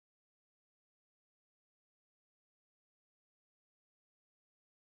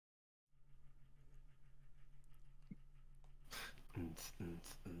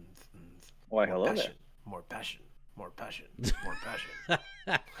Why, More hello passion, there. more passion, more passion, more passion.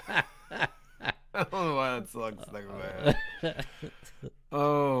 I don't know why that song stuck in my head.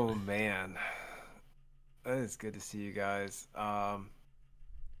 Oh man, it's good to see you guys.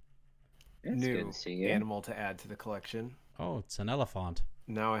 It's good to New see you. animal to add to the collection. Oh, it's an elephant.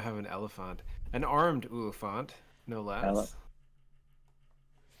 Now I have an elephant, an armed elephant, no Ele- less.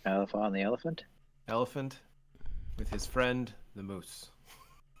 Elephant the elephant? Elephant with his friend the moose.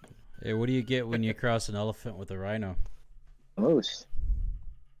 Hey, what do you get when you cross an elephant with a rhino? Moose.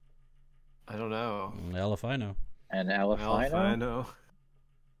 I don't know. Elephino. An Alfino.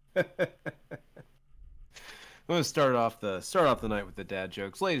 elephino? I'm gonna start off the night with the dad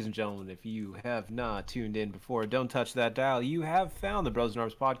jokes, ladies and gentlemen. If you have not tuned in before, don't touch that dial. You have found the Brothers in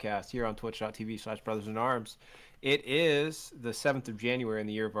Arms podcast here on Twitch.tv/Brothers in Arms. It is the 7th of January in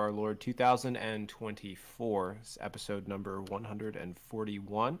the year of our Lord 2024. It's episode number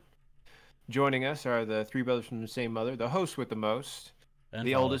 141. Joining us are the three brothers from the same mother, the host with the most, And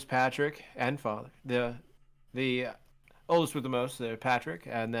the father. oldest Patrick and father, the oldest with the most, Patrick,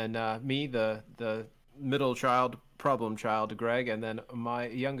 and then me, the middle child, problem child, Greg, and then our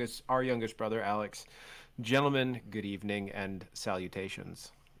youngest brother, Alex. Gentlemen, good evening and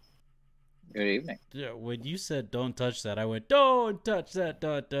salutations. Good evening. Yeah, when you said don't touch that, I went, don't touch that,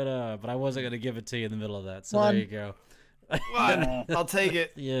 but I wasn't going to give it to you in the middle of that. So One. there you go. What? I'll take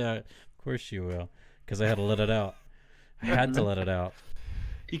it. Yeah, of course you will. Because I had to let it out. I had to let it out.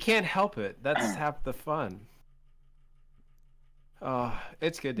 You can't help it. That's half the fun.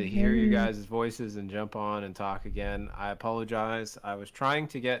 It's good to hear you guys' voices and jump on and talk again. I apologize. I was trying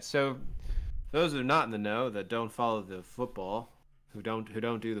to get those who are not in the know that don't follow the football, who don't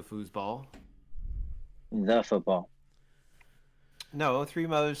do the foosball. The football. No, three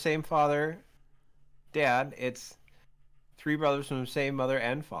mothers, same father, dad. It's three brothers from the same mother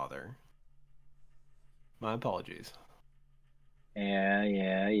and father. My apologies. Yeah.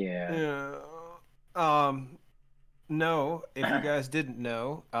 Yeah. No, if you guys didn't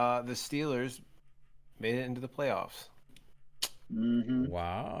know, the Steelers made it into the playoffs. Mm-hmm.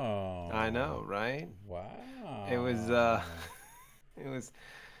 Wow. I know, right? Wow. It was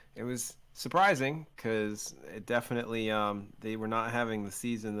it was surprising because it definitely they were not having the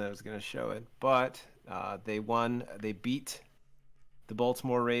season that was going to show it, but they won. They beat the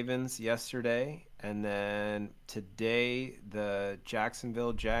Baltimore Ravens yesterday, and then today the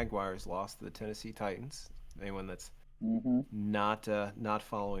Jacksonville Jaguars lost to the Tennessee Titans. Anyone that's not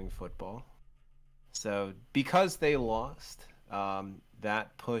following football, so because they lost,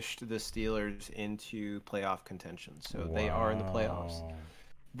 that pushed the Steelers into playoff contention. So they are in the playoffs.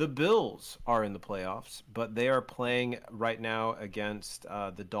 The Bills are in the playoffs, but they are playing right now against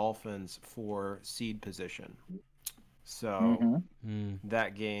the Dolphins for seed position. So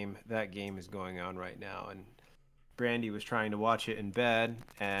that game is going on right now, and Brandy was trying to watch it in bed,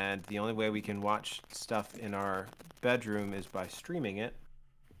 and the only way we can watch stuff in our bedroom is by streaming it.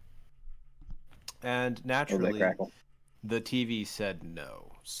 And naturally, the TV said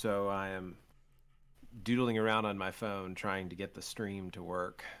no. So I am doodling around on my phone trying to get the stream to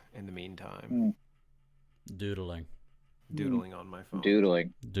work in the meantime. Doodling on my phone.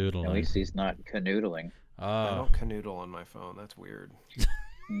 Doodling. Doodling. At least he's not canoodling. I don't canoodle on my phone. That's weird.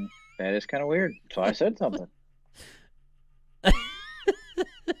 That is kind of weird. So I said something.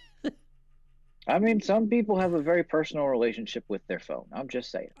 I mean, some people have a very personal relationship with their phone. I'm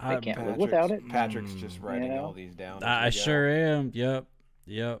just saying. They can't live without it. Patrick's just writing all these down. I sure am. Yep.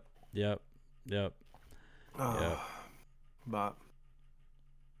 But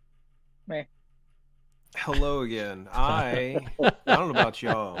Meh. hello again. I don't know about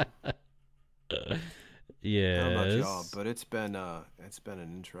y'all. Yes. I don't know about y'all, but it's been an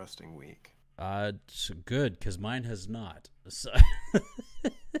interesting week. It's good because mine has not. So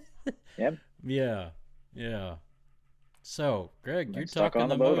Yep. Yeah. So, Greg, you're stuck talking on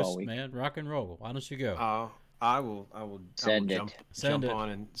the the boat all most, week. man. Rock and roll. Why don't you go? I will Send it. jump on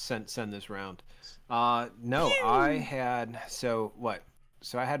and send this round. No, I had so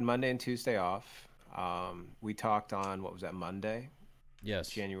I had Monday and Tuesday off. We talked on what was that, Monday? Yes.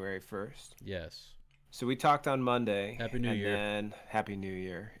 January 1st. Yes. So we talked on Monday. Happy New Year. Then Happy New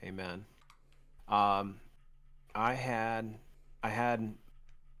Year. Amen. I had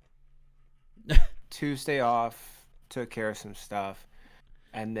Tuesday off, took care of some stuff,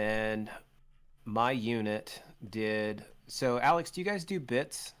 and then my unit did. So, Alex, do you guys do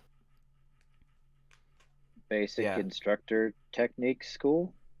bits? Basic instructor techniques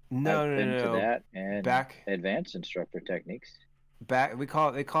school. No. I've been to that and back advanced instructor techniques. Back. They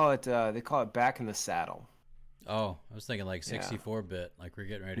call it back in the saddle. Oh, I was thinking like 64-bit, like we're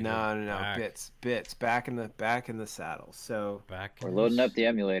getting ready to No, back. bits, back in the saddle. So Back. We're loading up the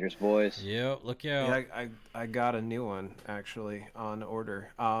emulators, boys. Yep, look out. yeah, I got a new one actually on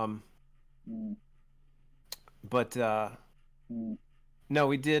order. Mm, But mm. no,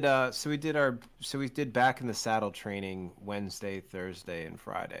 we did. We did back in the saddle training Wednesday, Thursday, and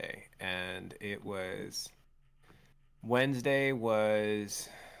Friday, and it was Wednesday was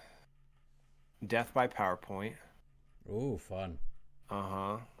Death by PowerPoint. Ooh, fun.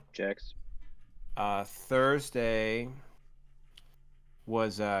 Checks. Thursday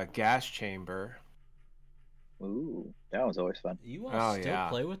was gas chamber. Ooh, that was always fun. You all still yeah.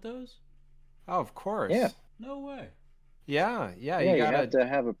 play with those? Oh, of course. Yeah. No way. Yeah. Yeah, You you gotta have to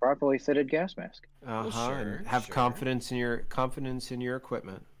have a properly fitted gas mask. Sure, and have sure. confidence in your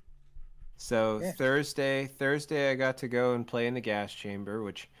equipment. So Yeah. Thursday I got to go and play in the gas chamber,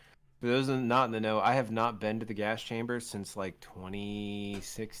 which for those not in the know, I have not been to the gas chamber since like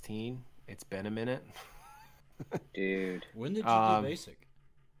 2016. It's been a minute. Dude, When did you do basic?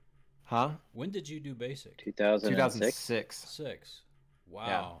 Huh? When did you do basic? 2006. 6.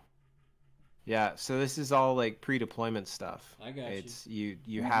 Wow. Yeah, so this is all like pre-deployment stuff. I got it's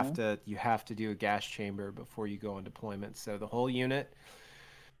you have to do a gas chamber before you go on deployment. So the whole unit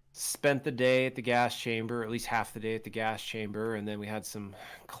spent the day at the gas chamber, at least half the day at the gas chamber, and then we had some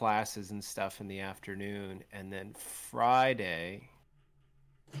classes and stuff in the afternoon. And then Friday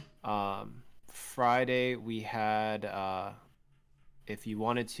we had if you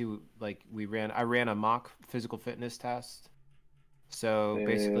wanted to, like, I ran a mock physical fitness test. So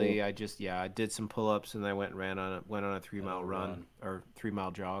basically I did some pull-ups and I went on a 3-mile run or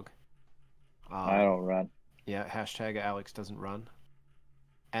 3-mile jog. I don't run. Yeah, hashtag Alex doesn't run.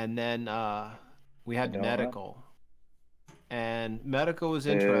 And then we had medical. And medical was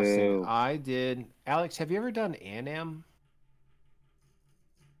interesting. I did. Alex, have you ever done ANAM?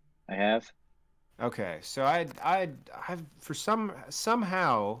 I have. Okay, so I've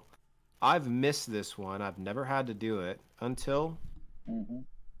somehow I've missed this one. I've never had to do it until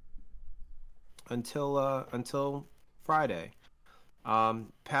Friday.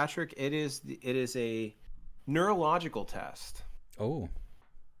 Patrick, it is a neurological test. Oh.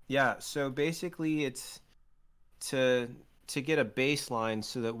 Yeah, so basically it's to get a baseline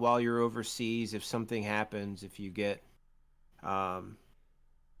so that while you're overseas, if something happens, if you get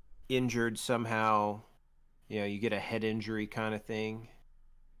injured somehow, you get a head injury kind of thing.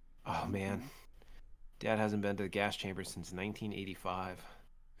 Oh man, Dad hasn't been to the gas chamber since 1985.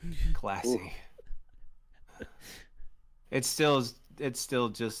 Classy. It's still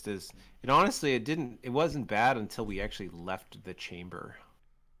just as, and honestly, it wasn't bad until we actually left the chamber.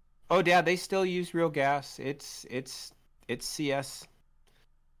 Oh, Dad, they still use real gas. It's CS.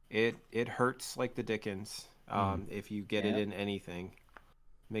 It hurts like the dickens. If you get it in anything,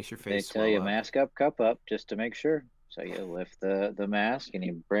 makes your face. They tell you mask up, cup up, just to make sure. So you lift the mask and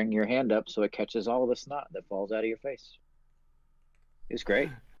you bring your hand up so it catches all the snot that falls out of your face. It's great.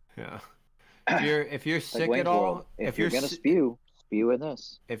 Yeah. If you're sick like at all, World. If you're gonna spew in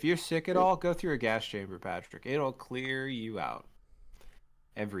this. If you're sick at all, go through a gas chamber, Patrick. It'll clear you out.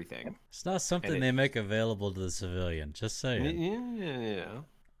 Everything. It's not something they make available to the civilian. Just saying. Yeah.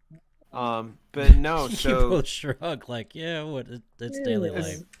 But no. You So both shrug like, it's daily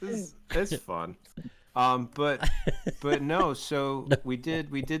life. It's fun. But no. So we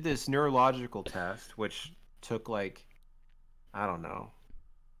did this neurological test, which took like, I don't know,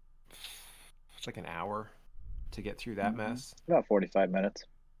 it's like an hour to get through that mess. About 45 minutes.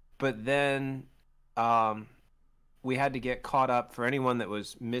 But then we had to get caught up for anyone that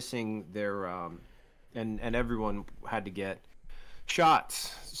was missing their and everyone had to get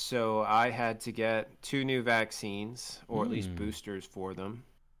shots. So I had to get 2 new vaccines, or at least boosters for them.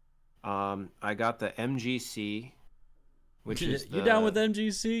 I got the MGC, which is you down with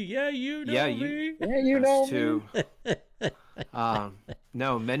MGC? Yeah, you know me. Yeah, you know me.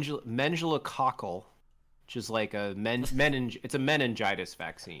 No, meningococcal, which is like a it's a meningitis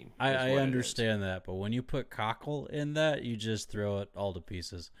vaccine. I understand that, but when you put cockle in that, you just throw it all to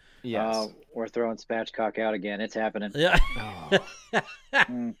pieces. Yes. We're throwing spatchcock out again. It's happening. Yeah.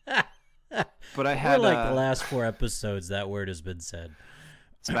 But I had for like the last 4 episodes, that word has been said.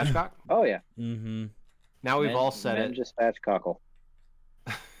 Spatchcock? Oh yeah. Mm-hmm. Now we've all said it. Just spatchcockle.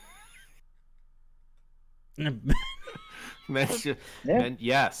 Yes.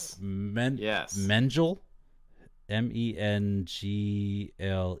 Yes. Mengele.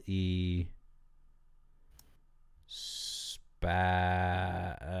 MENGLE. Spatchcockle.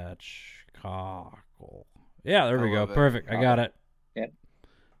 Yeah, there we go. Perfect. I got it. Yep.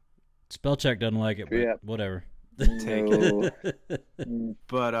 Spell check doesn't like it, but whatever. take it. No. Mm,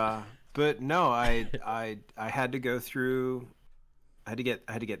 But no, I had to go through. I had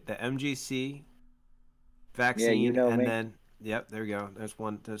to get the MGC yeah, you vaccine, know and me. then yep, there we go. There's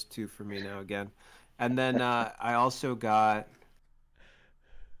one. There's two for me now again, and then I also got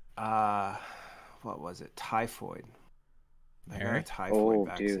uh, what was it? Typhoid. I got a Mary? typhoid Oh,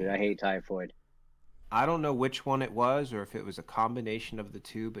 dude, I vaccine. hate typhoid. I don't know which one it was or if it was a combination of the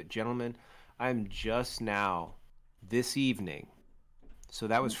two, but gentlemen, I'm just now this evening. So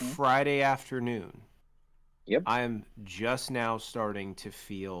that was Hmm. Friday afternoon. Yep. I am just now starting to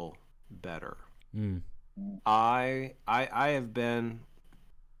feel better. Mm. Mm. I have been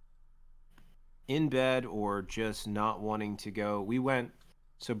in bed or just not wanting to go. We went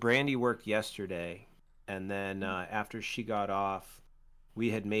so Brandy worked yesterday, and then after she got off, we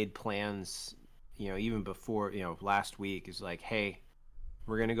had made plans, even before, last week is like, "Hey,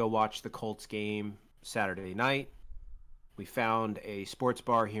 we're going to go watch the Colts game Saturday night." We found a sports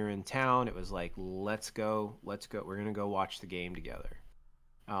bar here in town. It was like, "Let's go. Let's go. We're going to go watch the game together."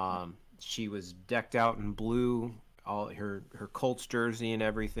 She was decked out in blue, all her Colts jersey and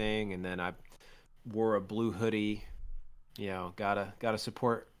everything, and then I wore a blue hoodie. Gotta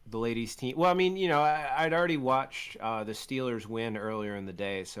support the ladies team. Well, I mean, I'd already watched the Steelers win earlier in the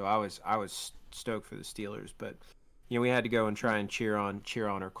day, so I was stoked for the Steelers. But we had to go and try and cheer on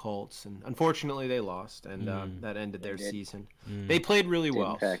our Colts, and unfortunately they lost, and Mm. that ended They their did. season. They Mm. played really Did in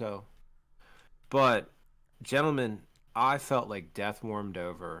well, fact. so. But gentlemen, I felt like death warmed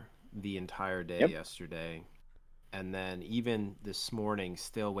over the entire day Yep. yesterday, and then even this morning,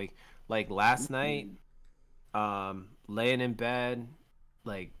 still wake. Like last night, Mm. laying in bed,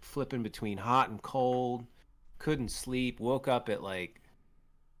 like flipping between hot and cold, couldn't sleep. Woke up at like,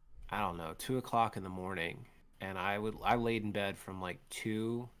 I don't know, 2 o'clock in the morning, and I laid in bed from like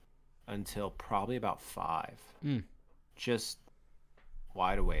 2 until probably about 5, Mm. just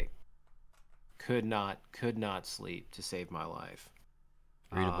wide awake. Could not sleep to save my life.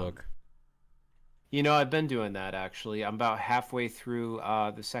 Read a Um, book. I've been doing that actually. I'm about halfway through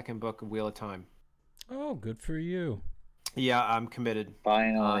the second book of Wheel of Time. Oh, good for you. Yeah, I'm committed. Uh,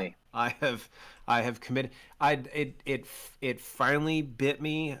 Finally. I have I have committed. It finally bit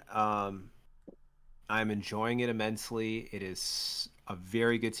me. I'm enjoying it immensely. It is a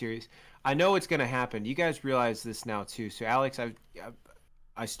very good series. I know it's going to happen. You guys realize this now too. So Alex,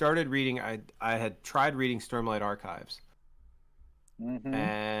 I started reading. I had tried reading Stormlight Archives, Hmm.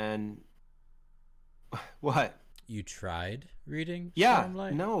 and what? You tried reading Yeah,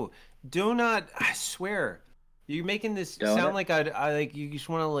 Stormlight? no, do not. I swear, you're making this Don't sound it? like I like you just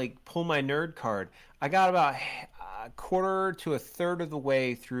want to like pull my nerd card. I got about a quarter to a third of the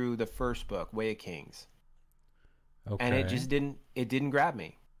way through the first book, Way of Kings, and it Okay. just didn't grab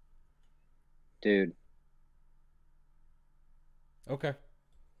me. Dude. Okay.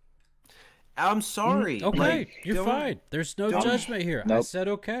 I'm Mm. sorry, Okay. like You're don't fine. There's no don't. judgment here. I Nope. said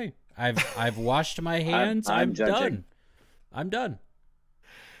okay. I've washed my I'm hands. I'm I'm judging. done. I'm done.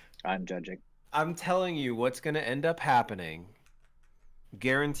 I'm judging. I'm telling you, what's gonna end up happening,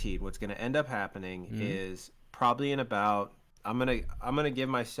 guaranteed. What's gonna end up happening Mm. is probably in about. I'm gonna give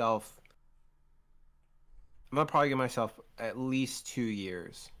myself. I'm gonna probably give myself at least 2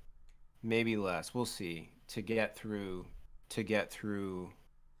 years, maybe less. We'll see to get through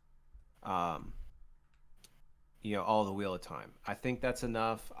um all the Wheel of Time. I think that's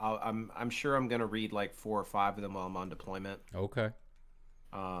enough. I'm sure I'm gonna read like 4 or 5 of them while I'm on deployment. Okay.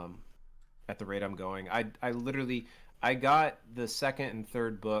 Um, at the rate I'm going, I literally I got the second and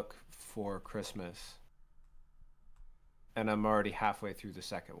third book for Christmas, and I'm already halfway through the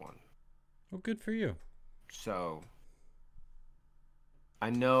second one. Well, good for you. So I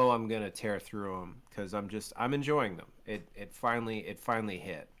know I'm gonna tear through them because I'm enjoying them. It finally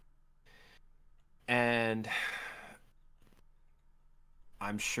hit, and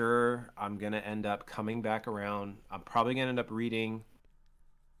I'm sure I'm gonna end up coming back around. I'm probably gonna end up reading.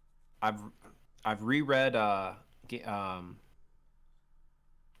 I've I've reread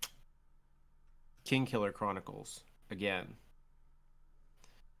King Killer Chronicles again,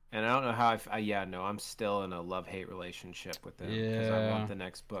 and I don't know how yeah, no, I'm still in a love hate relationship with them because I want Yeah. the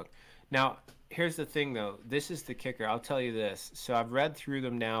next book. Now, here's the thing though. This is the kicker. I'll tell you this. So I've read through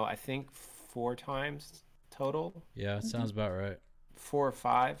them now. I think 4 times total, Yeah. Hmm. Sounds about right. 4 or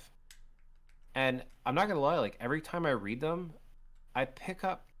 5. And I'm not gonna lie. Like every time I read them, I pick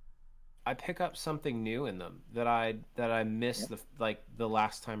up I pick up something new in them that I missed Yep. the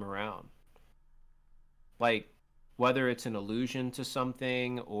last time around. Like whether it's an allusion to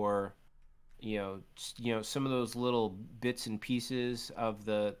something or some of those little bits and pieces of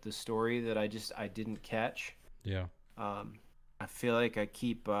the story that I didn't catch. Yeah. I feel like I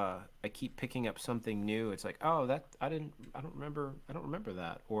keep picking up something new. It's like, oh, that I don't remember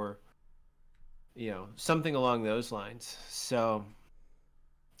that, or something along those lines. So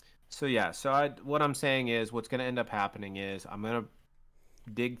yeah, what I'm saying is what's going to end up happening is I'm going to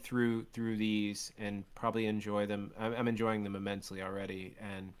dig through these and probably enjoy them. I'm enjoying them immensely already,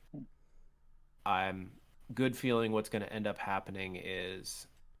 and I'm good feeling what's going to end up happening is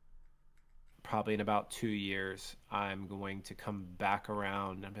probably in about 2 years, I'm going to come back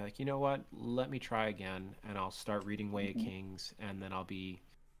around and be like, you know what? Let me try again, and I'll start reading Way of Kings, and then I'll be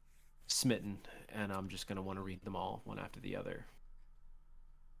smitten, and I'm just going to want to read them all one after the other.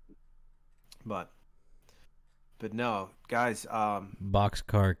 But no, guys.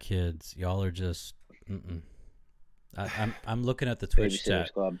 Boxcar Kids, y'all are just. I'm looking at the Twitch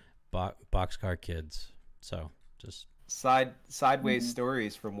chat. Club. Boxcar Kids. So just sideways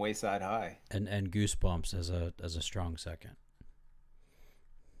stories from Wayside High. And Goosebumps as a strong second.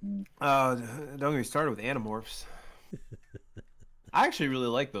 Don't get me started with Animorphs. I actually really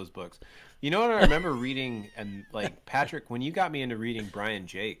like those books. You know what I remember reading, and like Patrick, when you got me into reading Brian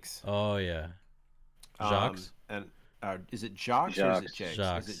Jakes. Oh yeah. Jacques? And is it Jacques or is it Jakes?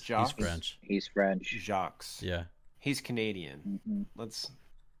 Jacques. Is it Jacques? He's French. He's French. Jacques. Yeah. He's Canadian.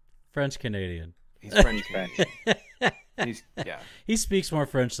 French Canadian. He's French Canadian. He speaks more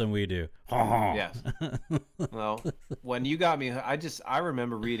French than we do. Yes. Well, when you got me, I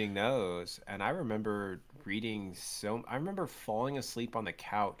remember reading those, and I remember falling asleep on the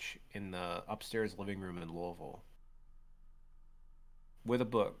couch in the upstairs living room in Louisville with a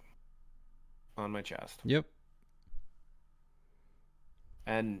book on my chest. Yep.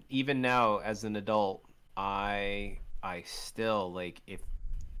 And even now, as an adult, I still like, if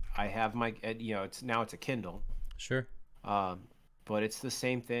I have my, it's a Kindle. Sure. But it's the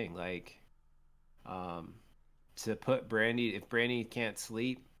same thing. Like, to put Brandy, if Brandy can't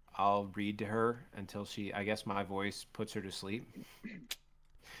sleep, I'll read to her until I guess my voice puts her to sleep.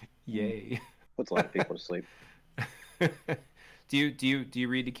 Yay. Puts a lot of people to sleep. Do you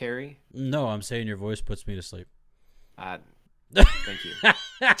read to Carrie? No, I'm saying your voice puts me to sleep. Thank you.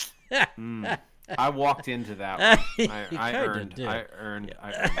 I walked into that one. I earned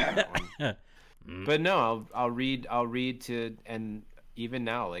that one. But no, I'll read to, and even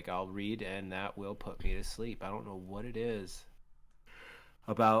now, like, I'll read and that will put me to sleep. I don't know what it is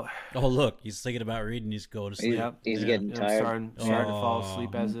about. Oh look, he's thinking about reading. He's going to sleep. Yep, he's getting tired. I'm starting to fall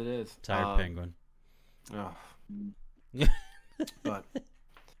asleep as it is. Tired penguin. Oh. But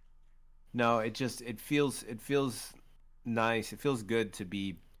no, it feels nice. It feels good to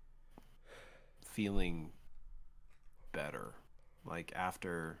be feeling better, like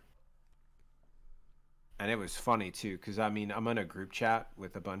after. And it was funny too, because I'm in a group chat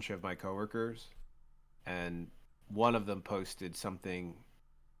with a bunch of my coworkers, and one of them posted something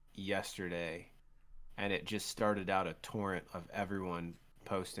yesterday, and it just started out a torrent of everyone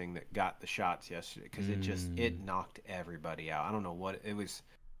posting that got the shots yesterday, because it knocked everybody out. I don't know what it was.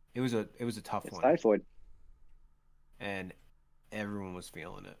 It was a tough one. Typhoid. And everyone was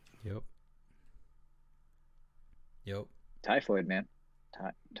feeling it. Yep. Typhoid, man.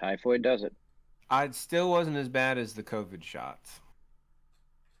 Typhoid does it. I still wasn't as bad as the COVID shots.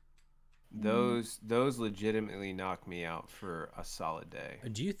 Those legitimately knocked me out for a solid day.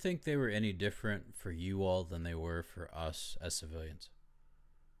 Do you think they were any different for you all than they were for us as civilians?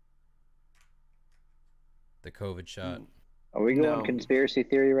 The COVID shot. Are we going conspiracy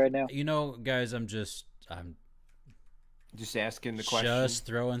theory right now? Guys, I'm just asking the question. Just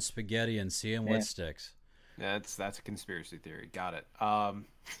throwing spaghetti and seeing what sticks. That's a conspiracy theory. Got it.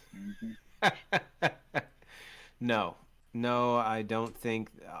 No, I don't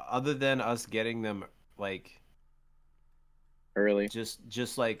think. Other than us getting them like early,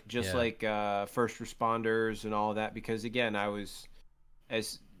 just like first responders and all that. Because again,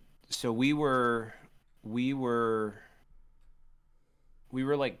 we were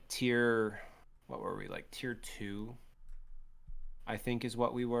like tier. What were we, like tier 2? I think is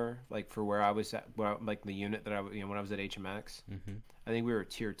what we were, like, for where I was at, like the unit that when I was at HMX. I think we were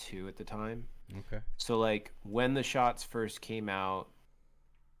tier 2 at the time. Okay. So like when the shots first came out,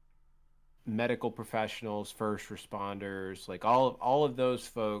 medical professionals, first responders, like all of those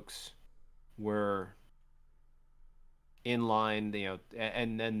folks were in line,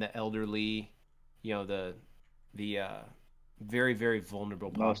 and then the elderly, the very, very vulnerable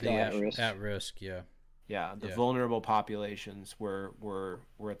populations. At risk, yeah. Yeah, the vulnerable populations were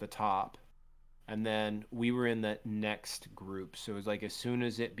at the top, and then we were in the next group. So it was like as soon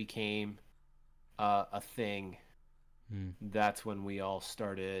as it became a thing, that's when we all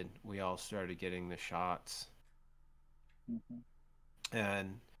started getting the shots. Mhm.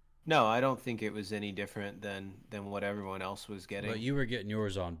 And no, I don't think it was any different than what everyone else was getting. But you were getting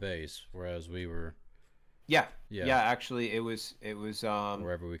yours on base, whereas we were, Yeah, yeah, yeah. Actually, it was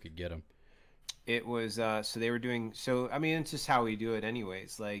wherever we could get them. so they were doing so. I mean, it's just how we do it,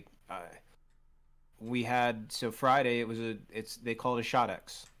 anyways. Like we had so Friday. It's they call it a shot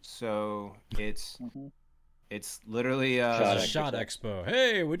X. So Mhm. it's literally Shot It's a shot exercise. expo.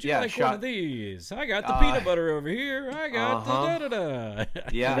 Hey, would you yeah, like one shot. of these? I got the Uh, peanut butter over here. I got the uh-huh. da da da.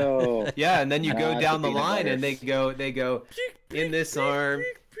 Yeah, No, yeah. And then you go not the down the peanut line, butter. and they go in this arm,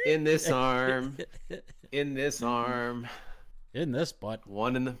 in this arm, in this arm. In this butt.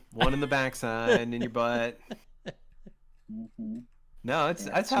 One in the backside in your butt. Mhm. No, it's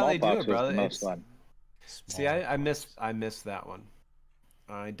Yeah. that's how they do Smallpox it, was brother. the most It's fun. see, Small pox. I missed that one.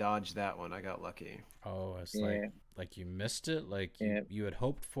 I dodged that one. I got lucky. Oh, it's Yeah, like you missed it, like yeah. you had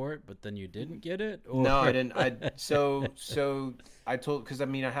hoped for it, but then you didn't get it, No, I or didn't. So I told because I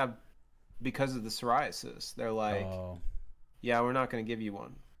mean I have because of the psoriasis. They're like, oh, yeah, we're not going to give you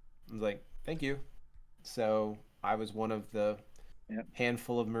one. I was like, thank you. So I was one of the Yep.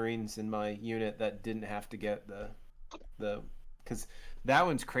 handful of Marines in my unit that didn't have to get the because that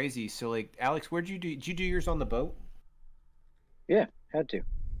one's crazy. So like, Alex, where'd you do? Did you do yours on the boat? Yeah, had to.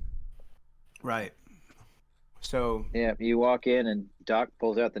 Right. So Yeah, you walk in and Doc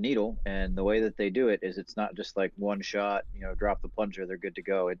pulls out the needle, and the way that they do it is it's not just like one shot, drop the plunger, they're good to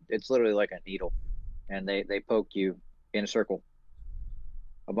go. It's literally like a needle, and they poke you in a circle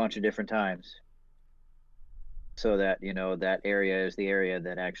a bunch of different times so that that area is the area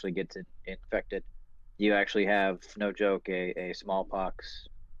that actually gets infected. You actually have, no joke, a smallpox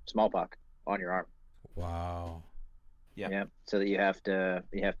on your arm. wow. yeah, Yeah, so that you have to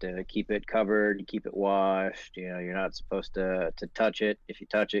keep it covered, keep it washed. You're not supposed to touch it. If you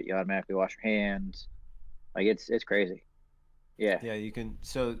touch it, you automatically wash your hands. Like it's crazy. Yeah, yeah, you can.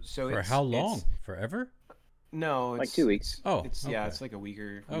 So For how long? Forever? no, like 2 weeks. Oh, it's yeah, okay. it's like a week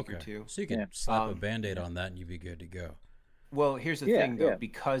or Okay. two. So you could Yeah. slap a Um, band-aid Yeah, on that and you'd be good to go. well, here's the yeah, thing though, yeah.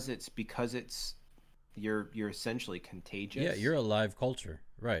 because it's you're essentially Yeah, contagious. you're a live culture.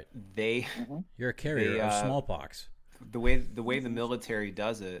 Right. They Hmm. You're a carrier they of smallpox. the way the military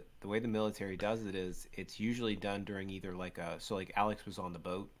does it, is it's usually done during either like a so like Alex was on the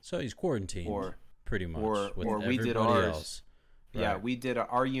boat So he's quarantined or pretty much or with or we did everybody ours. else. Yeah, Right. we did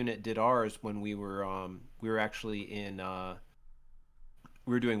our unit did ours when we were actually in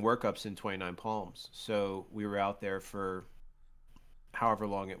we were doing workups in 29 Palms. So we were out there for however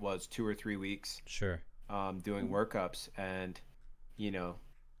long it was, 2 or 3 weeks, Sure. doing workups, and you know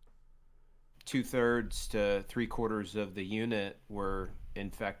 2/3 to 3/4 of the unit were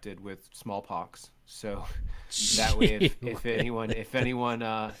infected with smallpox. So that way, if it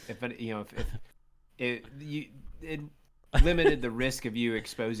limited the risk of you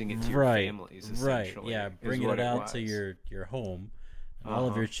exposing it to your Right. families, Right. essentially. Yeah, is bringing what it out was. to your home. And all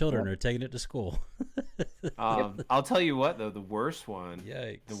of Uh-huh. your children Yep. are taking it to school. I'll tell you what though, the worst one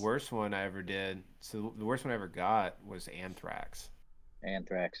I ever did. So the worst one I ever got was anthrax.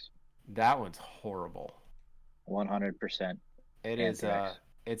 Anthrax, That one's horrible. 100% It is anthrax.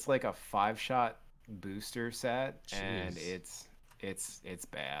 it's like a 5-shot booster set, and Jeez. it's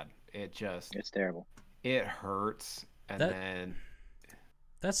bad. It just It's terrible. it hurts, and That then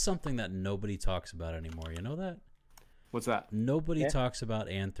that's something that nobody talks about anymore. You know that? what's that? Nobody Yeah. talks about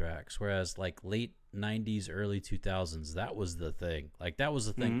anthrax, whereas like late 90s, early 2000s, that was the thing. Like that was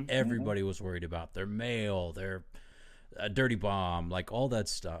the thing Mhm. everybody was worried about. Their mail, their dirty bomb, like all that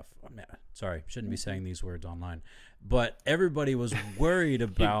stuff. I mean, sorry, shouldn't be saying these words online, but everybody was worried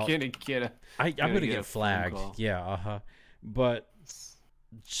about. You're gonna get a I'm gonna gonna get a get phone flagged. call. Yeah, but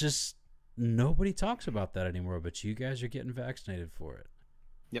just nobody talks about that anymore. But you guys are getting vaccinated for it.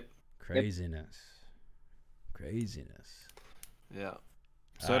 Yep. Craziness. Craziness. Yeah.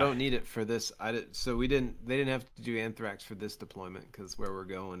 So I don't need it for this. So they didn't have to do anthrax for this deployment because where we're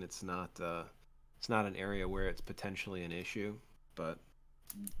going, it's not an area where it's potentially an issue. But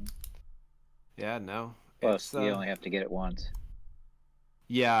yeah, no, Plus, it's you only have to get it once.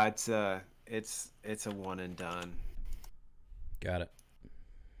 yeah, it's a one and done. Got it.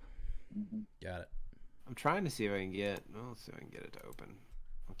 Hmm. Got it. I'm trying to see if I can get. Well, let's see if I can get it to open.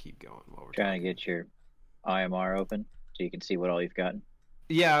 I'll keep going while we're Trying talking. to get your IMR open so you can see what all you've gotten.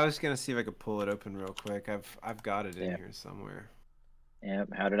 Yeah, I was gonna see if I could pull it open real quick. I've got it in Yeah. here somewhere. Yeah.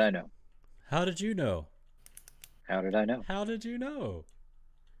 How did I know? How did you know? How did I know? How did you know?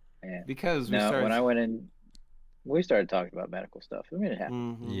 Yeah. Because we No, started. when I went in, we started talking about medical stuff. I mean, it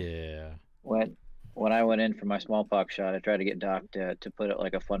happened. Mhm. Yeah. When I went in for my smallpox shot, I tried to get Doc to put it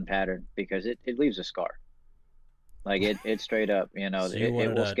like a fun pattern because it leaves a scar. Like it straight up, you know, So you it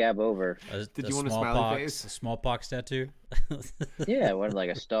wanted will scab over. Did you want a smiley face? A smallpox tattoo? Yeah, what like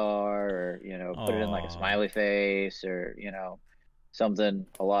a star, or put it in like a Oh, smiley face, or something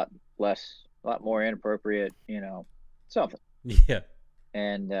a lot less, a lot more inappropriate, something. yeah.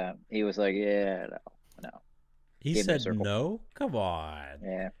 And he was like, "Yeah, no, no." He Gave me a said circle. no. Come on,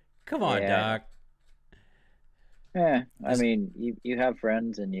 Yeah, come on, yeah, I know. Doc. Yeah, I This mean, you have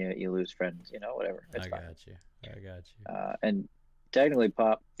friends and you lose friends, whatever. It's I fine. got you. I got you. And technically,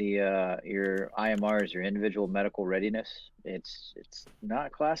 Pop, the your IMRs, your individual medical readiness, it's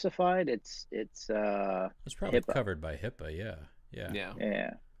not classified. It's It's probably HIPAA. covered by HIPAA. Yeah. Yeah. Yeah. Yeah.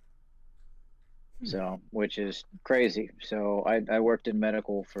 Hmm. So, which is crazy. So I worked in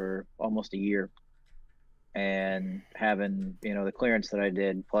medical for almost a year, and having, the clearance that I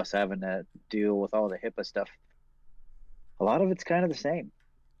did, plus having to deal with all the HIPAA stuff, a lot of it's kind of the same,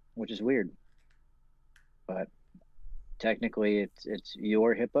 which is weird. But technically it's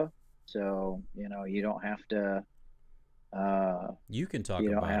your HIPAA, so you don't have to You can talk you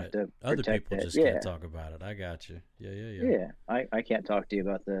don't about have it. to Other protect people it. just can't Yeah, talk about it. I got you. Yeah. Yeah. Yeah. yeah. I can't talk to you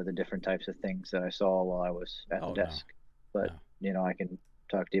about the different types of things that I saw while I was at the Oh no. desk, but No. I can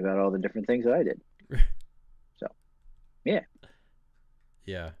talk to you about all the different things that I did. So yeah,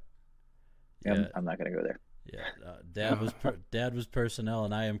 Yeah. I'm, Yeah. I'm not gonna go there. Yeah. Dad was personnel,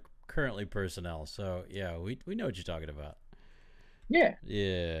 and I am currently personnel. So yeah, we know what you're talking about. Yeah,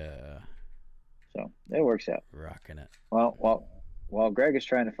 Yeah. so it works out. Rocking it. While Greg is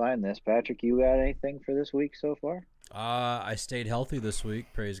trying to find this, Patrick, you got anything for this week so far? I stayed healthy this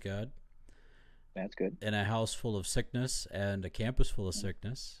week, praise God. That's good. In a house full of sickness and a campus full of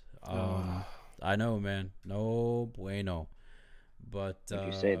sickness. I know, man. No bueno. But Would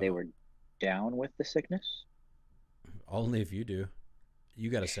you say they were down with the sickness? only if you do. You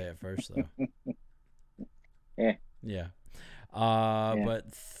got to say it first, though. Yeah. Yeah. Yeah.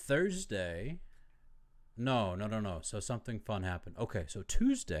 But Thursday. No. So something fun happened. Okay, so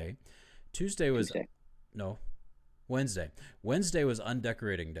Tuesday was Tuesday. no, Wednesday. Wednesday was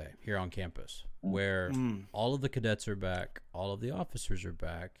undecorating day here on campus, where all of the cadets are back, all of the officers are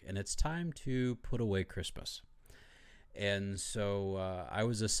back, and it's time to put away Christmas. And so I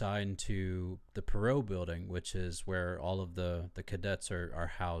was assigned to the Perot building, which is where all of the cadets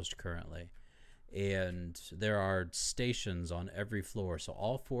are housed currently. And there are stations on every floor. So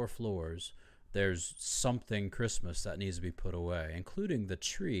all 4 floors, there's something Christmas that needs to be put away, including the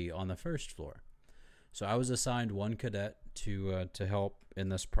tree on the first floor. So I was assigned one cadet to help in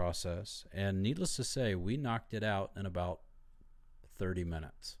this process, and needless to say, we knocked it out in about 30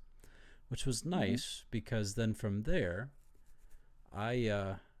 minutes, which was nice because then from there,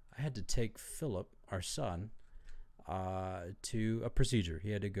 I had to take Philip, our son, to a procedure.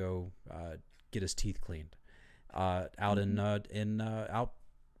 He had to go get his teeth cleaned out in out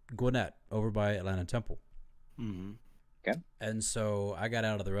Gwinnett over by Atlanta Temple. Mm-hmm. Okay. And so I got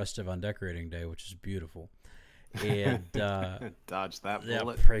out of the rest of undecorating day, which is beautiful. And dodge that yeah,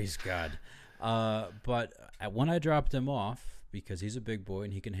 bullet. praise God. But when I dropped him off, because he's a big boy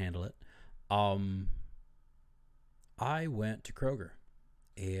and he can handle it, I went to Kroger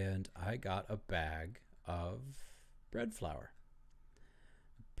and I got a bag of bread flour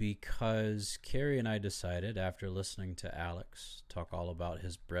because Carrie and I decided, after listening to Alex talk all about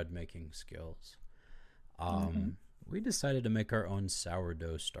his bread making skills, we decided to make our own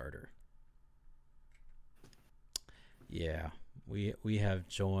sourdough starter. Yeah, we have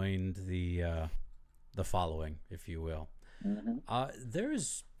joined the following, if you will.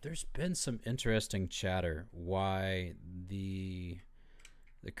 There's been some interesting chatter why the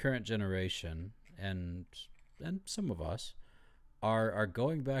current generation and some of us are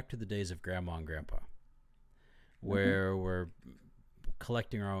going back to the days of Grandma and Grandpa, where we're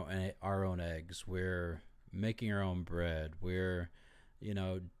collecting our own eggs, we're making our own bread, we're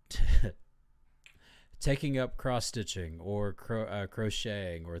taking up cross stitching or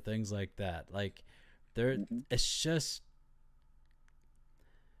crocheting or things like that. Like it's just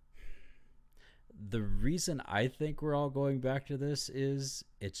the reason I think we're all going back to this is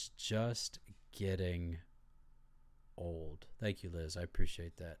it's just getting old. Thank you, Liz. I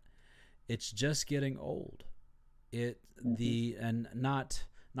appreciate that. It's just getting old. And not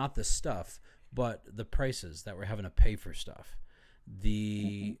the stuff, but the prices that we're having to pay for stuff.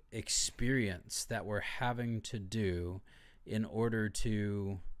 The experience that we're having to do in order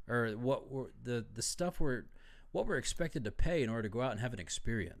to, or what we're, the stuff what we're expected to pay in order to go out and have an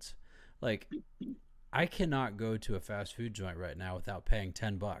experience. Like, I cannot go to a fast food joint right now without paying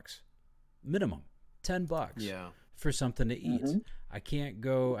 $10 minimum, $10 Yeah. for something to eat. I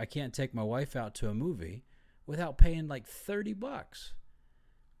can't take my wife out to a movie without paying like $30.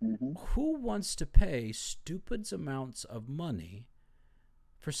 Mm-hmm. Who wants to pay stupid amounts of money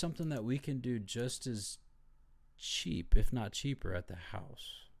for something that we can do just as cheap, if not cheaper, at the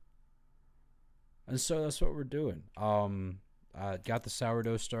house? And so that's what we're doing. I got the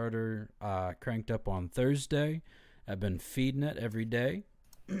sourdough starter cranked up on Thursday. I've been feeding it every day.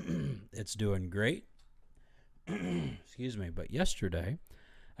 It's doing great. Excuse me. But yesterday,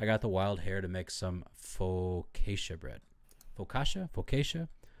 I got the wild hair to make some focaccia bread. Focaccia?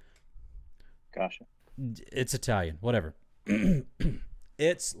 Gotcha. It's Italian. Whatever.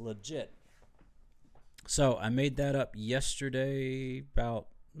 It's legit. So I made that up yesterday about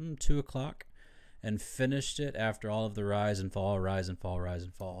 2 o'clock and finished it after all of the rise and fall,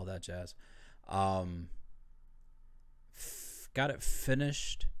 all that jazz. Got it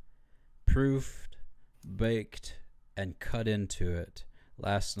finished, proofed, baked, and cut into it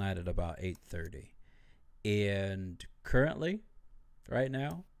last night at about 8:30. And currently, right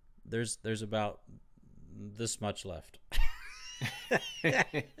now, there's about this much left.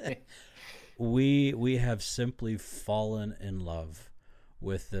 We have simply fallen in love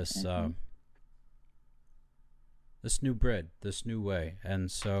with this this new bread, this new way,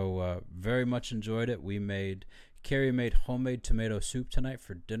 and so very much enjoyed it. Carrie made homemade tomato soup tonight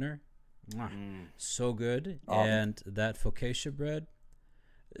for dinner. So good. And that focaccia bread,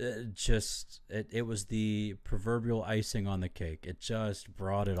 it was the proverbial icing on the cake. It just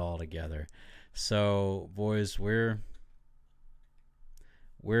brought it all together. So boys, we're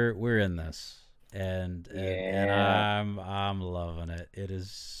in this, and I'm loving it. It is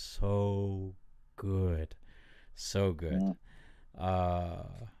so good. So good.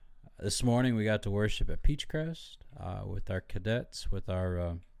 This morning we got to worship at Peachcrest with our cadets, with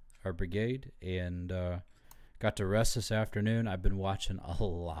our brigade, and got to rest this afternoon. I've been watching a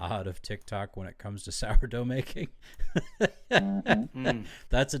lot of TikTok when it comes to sourdough making.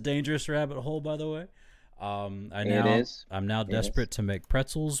 That's a dangerous rabbit hole, by the way. I'm now desperate to make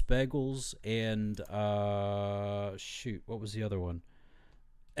pretzels, bagels, and what was the other one?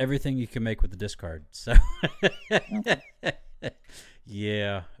 Everything you can make with the discard. So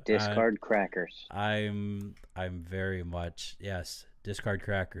yeah, discard crackers. I'm very much, yes, discard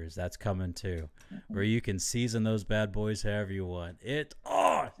crackers. That's coming too, where you can season those bad boys however you want. It's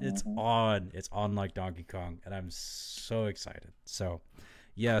on like Donkey Kong, and I'm so excited. So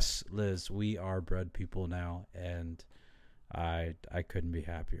yes, Liz, we are bread people now, and I couldn't be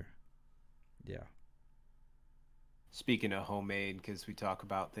happier. Yeah. Speaking of homemade, because we talk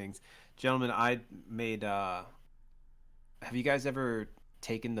about things, gentlemen, I made. Have you guys ever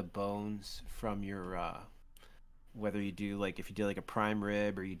taken the bones from your, whether you do if you do a prime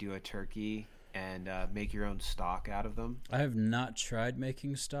rib or you do a turkey, and make your own stock out of them? I have not tried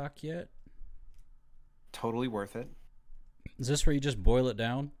making stock yet. Totally worth it. Is this where you just boil it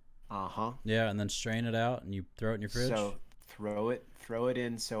down? Uh-huh. Yeah, and then strain it out and you throw it in your fridge? So throw it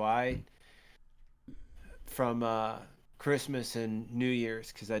in. So from Christmas and New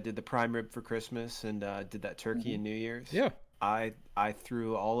Year's, because I did the prime rib for Christmas and did that turkey in New Year's. Yeah. I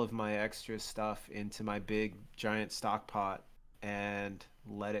threw all of my extra stuff into my big giant stock pot and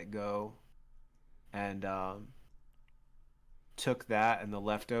let it go, and took that and the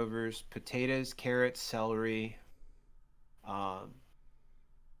leftovers, potatoes, carrots, celery,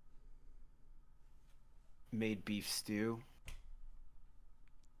 made beef stew.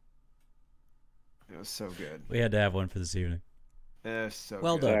 It was so good. We had to have one for this evening. It was so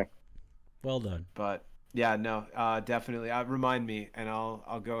well good. done. Well done. But yeah, no, definitely. Remind me, and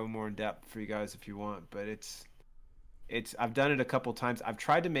I'll go more in depth for you guys if you want. But it's I've done it a couple times. I've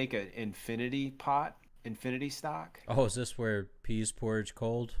tried to make an infinity stock. Oh, is this where peas porridge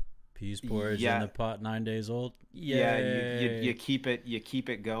cold? Peas porridge in the pot 9 days old? Yeah, you keep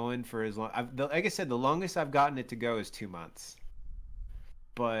it going for as long. Like I said, the longest I've gotten it to go is 2 months.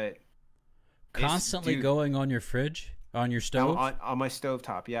 But constantly going on your fridge, on your stove, on my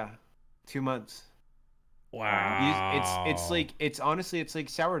stovetop. Yeah, 2 months. Wow. It's honestly like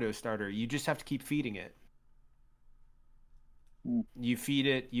sourdough starter. You just have to keep feeding it. You feed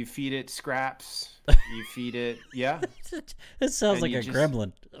it scraps. You feed it, yeah. It sounds like a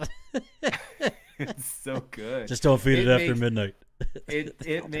gremlin. It's so good. Just don't feed it after midnight.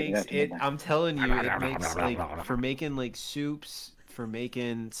 It makes it. I'm telling you, it makes for making soups, for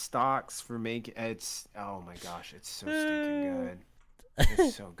making stocks, for making it's. Oh my gosh, it's so stinking good.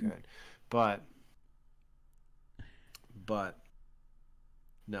 It's so good, but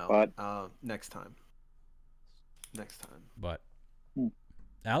no. Next time. But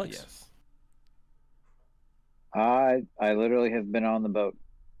Alex, yes. I literally have been on the boat.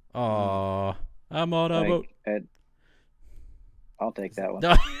 Oh, I'm on a boat. I'll take that one.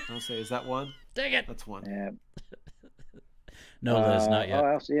 I'll say, is that one? Dang it. That's one. Yeah. No, Liz, not yet.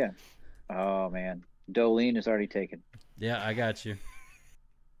 Oh, yeah. Oh, man. Dolene is already taken. Yeah, I got you.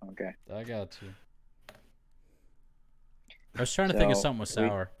 Okay. I got you. I was trying to think of something with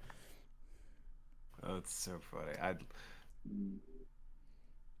sour. Oh, it's so funny.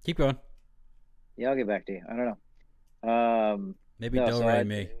 Keep going. Yeah, I'll get back to you. I don't know. Maybe do re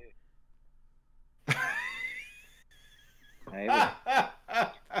mi. Maybe.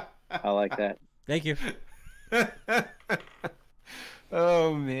 I like that. Thank you.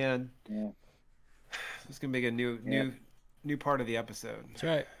 Oh man. Yeah. This is gonna make a new part of the episode. That's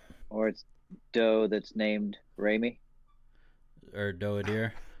right. Or it's dough that's named Rami. Or do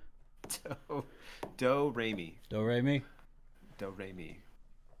deer. Do re mi. Do re mi. Do re mi.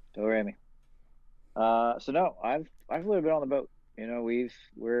 Do Rami. So no, I've literally been on the boat. You know,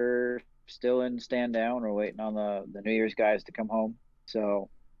 we're still in stand down. We're waiting on the New Year's guys to come home. So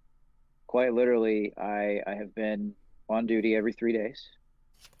quite literally, I have been on duty every 3 days.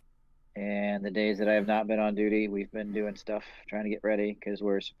 And the days that I have not been on duty, we've been doing stuff, trying to get ready because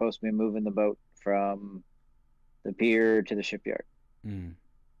we're supposed to be moving the boat from the pier to the shipyard. Mm.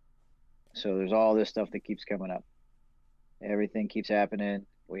 So there's all this stuff that keeps coming up. Everything keeps happening.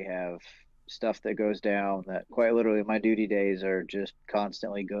 We have stuff that goes down that quite literally my duty days are just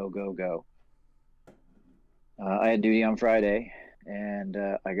constantly go, go, go. I had duty on Friday and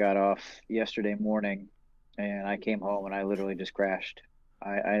I got off yesterday morning and I came home and I literally just crashed.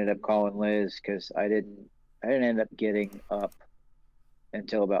 I ended up calling Liz because I didn't end up getting up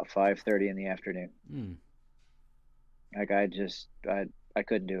until about 5:30 in the afternoon. Mm. Like I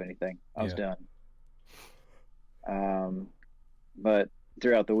couldn't do anything. I was done. But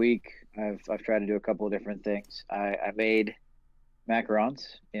throughout the week, I've tried to do a couple of different things. I made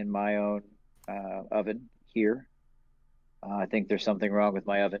macarons in my own oven here. I think there's something wrong with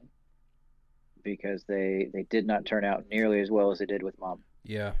my oven because they did not turn out nearly as well as they did with Mom.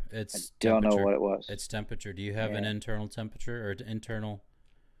 Yeah, it's I don't temperature. know what it was. It's temperature. Do you have an internal temperature or internal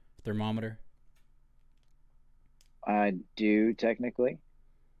thermometer? I do technically.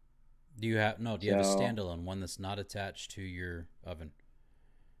 Do you have Do you have a standalone one that's not attached to your oven?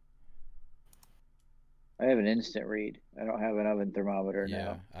 I have an instant read. I don't have an oven thermometer now.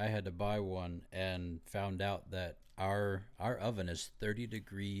 Yeah, I had to buy one and found out that our oven is 30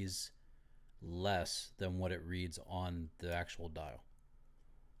 degrees less than what it reads on the actual dial.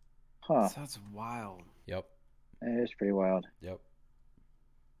 Huh. That's wild. Yep. It is pretty wild. Yep.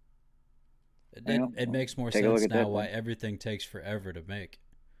 It makes more sense now why everything takes forever to make.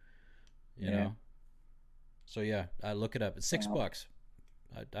 You know? So yeah, I look it up. It's $6.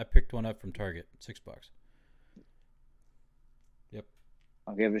 I picked one up from Target. $6. Yep.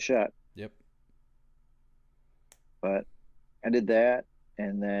 I'll give it a shot. Yep. But I did that,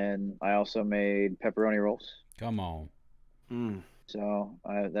 and then I also made pepperoni rolls. Come on. Mm. So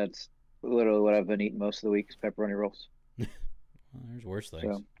that's literally what I've been eating most of the week is pepperoni rolls. Well, there's worse things.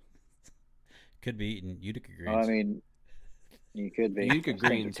 So, could be eating Utica greens. I mean, you could be. Utica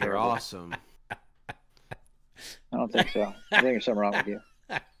greens are awesome. I don't think so. I think there's something wrong with you.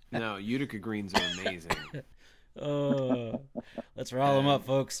 No, Utica greens are amazing. Let's rile them up,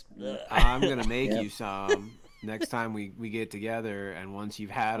 folks. I'm gonna make you some next time we get together, and once you've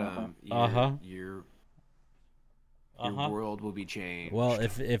had them, your world will be changed. Well,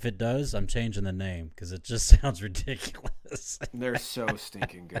 if it does, I'm changing the name because it just sounds ridiculous. They're so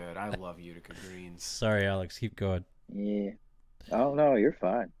stinking good. I love Utica greens. Sorry, Alex. Keep going. Yeah. Oh no, you're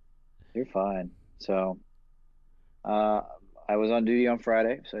fine. You're fine. So, I was on duty on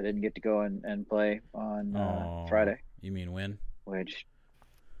Friday, so I didn't get to go and play on Friday. You mean win? Which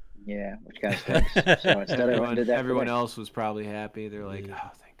kind of stinks. So instead, I did that. Everyone else was probably happy. They're like,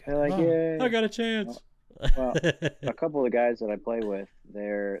 "Oh, thank God." They're like, "Yeah, I got a chance." Well, a couple of the guys that I play with,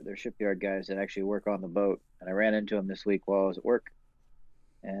 they're shipyard guys that actually work on the boat, and I ran into them this week while I was at work.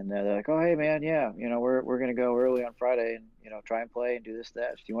 And they're like, "Oh, hey, man, yeah, we're gonna go early on Friday and try and play and do this,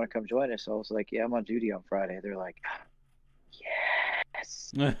 that. Do you want to come join us?" So I was like, "Yeah, I'm on duty on Friday." They're like,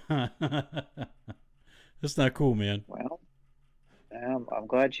 "Yes." That's not cool, man. Well, I'm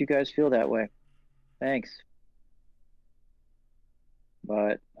glad you guys feel that way. Thanks.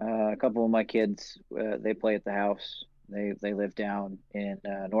 But a couple of my kids, they play at the house. They live down in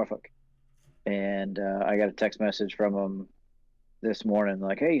Norfolk, and I got a text message from them this morning,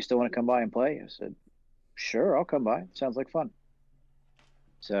 like, "Hey, you still want to come by and play?" I said, "Sure, I'll come by. Sounds like fun."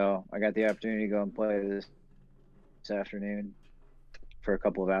 So I got the opportunity to go and play this afternoon for a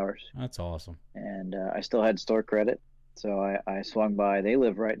couple of hours. That's awesome. And I still had store credit, So I swung by. They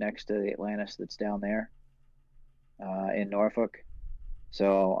live right next to the Atlantis that's down there in Norfolk.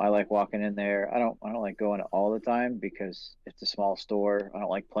 So I like walking in there. I don't like going all the time because it's a small store. I don't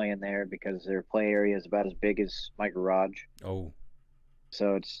like playing there because their play area is about as big as my garage. Oh,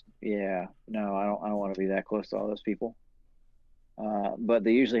 So it's yeah, no, I don't want to be that close to all those people. But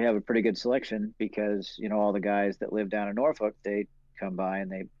they usually have a pretty good selection because all the guys that live down in Norfolk, they come by and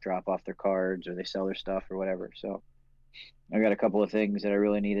they drop off their cards or they sell their stuff or whatever. So I got a couple of things that I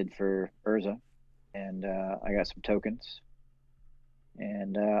really needed for Urza, and I got some tokens,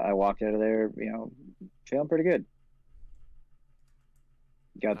 and I walked out of there, feeling pretty good.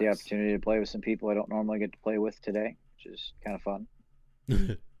 Got the Nice. opportunity to play with some people I don't normally get to play with today, which is kind of fun.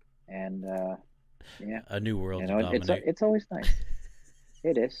 And yeah, a new world to dominate. it's always nice.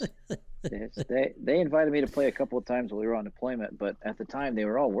 It is. It is. They invited me to play a couple of times while we were on deployment, but at the time they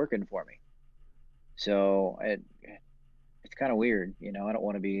were all working for me, so it's kind of weird. I don't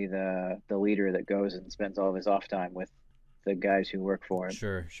want to be the leader that goes and spends all of his off time with the guys who work for him.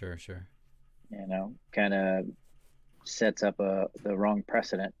 Sure. Kind of sets up the wrong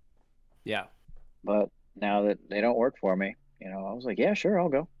precedent. Yeah. But now that they don't work for me, I was like, yeah, sure, I'll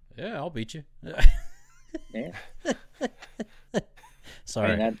go. Yeah, I'll beat you. Yeah.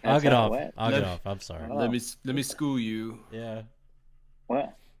 Sorry, that's I'll get how it off. went. I'll get off. I'm sorry. Oh. Let me school you. Yeah.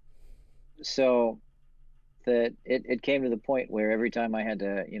 Well, so that it came to the point where every time I had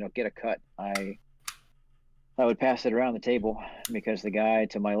to, get a cut, I would pass it around the table because the guy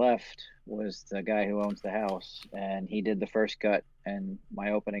to my left was the guy who owns the house, and he did the first cut, and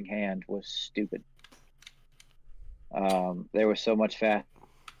my opening hand was stupid. There was so much fast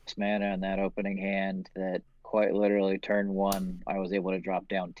mana in that opening hand that quite literally turn one, I was able to drop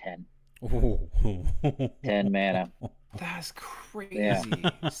down 10. 10 mana. That's crazy. Yeah.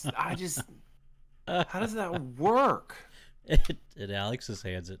 How does that work? In Alex's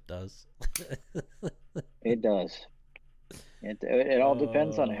hands, it does. It does. It all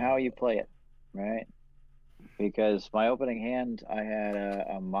depends on how you play it, right? Because my opening hand, I had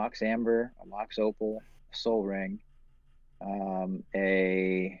a Mox Amber, a Mox Opal, a Soul Ring,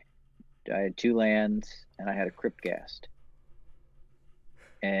 I had 2 lands, and I had a Cryptghast.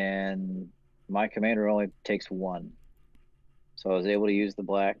 And my commander only takes 1. So I was able to use the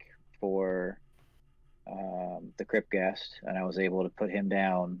black for the Cryptghast, and I was able to put him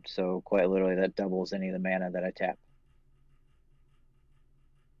down. So quite literally, that doubles any of the mana that I tap.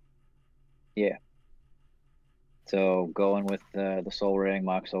 Yeah. So going with the Soul Ring,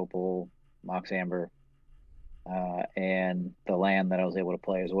 Mox Opal, Mox Amber, and the land that I was able to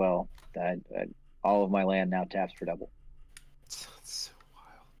play as well. All of my land now taps for double. That's so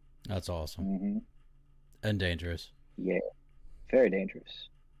wild. That's awesome. Mm-hmm. And dangerous. Yeah, very dangerous.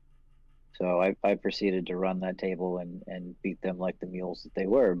 So I proceeded to run that table and beat them like the mules that they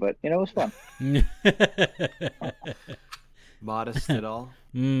were. But, it was fun. Modest at all?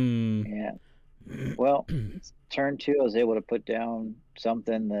 Yeah. Well, turn 2, I was able to put down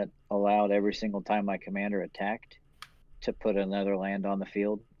something that allowed every single time my commander attacked to put another land on the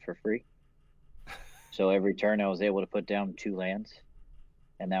field for free. So every turn I was able to put down 2 lands.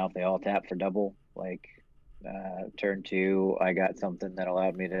 And now if they all tap for double, like turn 2, I got something that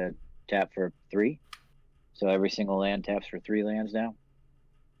allowed me to tap for 3. So every single land taps for 3 lands now.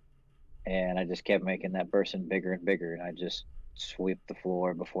 And I just kept making that person bigger and bigger, and I just sweep the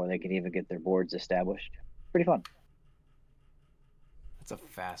floor before they can even get their boards established. Pretty fun. That's a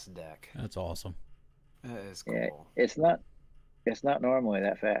fast deck. That's awesome. That is cool. Yeah, it's not normally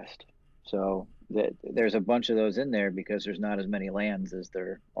that fast. So there's a bunch of those in there because there's not as many lands as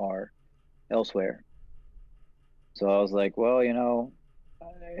there are elsewhere. So I was like, well,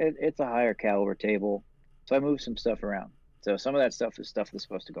 it's a higher caliber table. So I moved some stuff around. So some of that stuff is stuff that's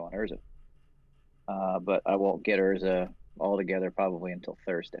supposed to go on Urza. But I won't get Urza all together probably until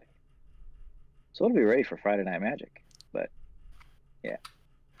Thursday. So it'll be ready for Friday Night Magic. But yeah.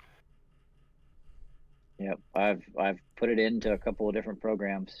 Yep. I've put it into a couple of different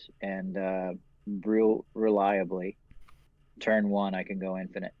programs, and real reliably, turn 1 I can go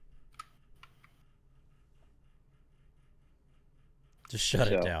infinite. Just shut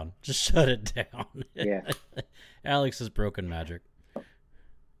it down. Just shut it down. Yeah. Alex is broken magic.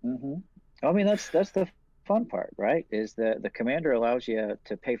 Mm-hmm. I mean, that's the fun part, right? Is the commander allows you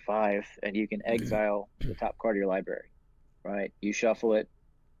to pay 5, and you can exile the top card of your library, right? You shuffle it,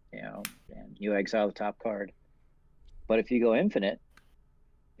 and you exile the top card. But if you go infinite,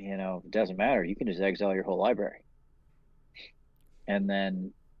 it doesn't matter. You can just exile your whole library. And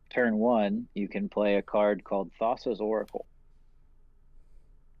then turn 1, you can play a card called Thassa's Oracle,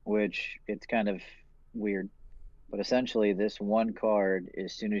 which it's kind of weird But essentially, this one card,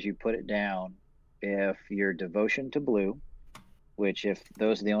 as soon as you put it down, if your devotion to blue, which if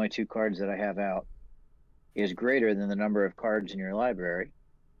those are the only 2 cards that I have out, is greater than the number of cards in your library,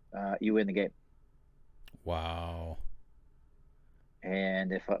 you win the game. Wow.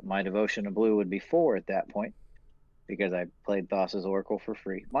 And if my devotion to blue would be 4 at that point, because I played Thassa's Oracle for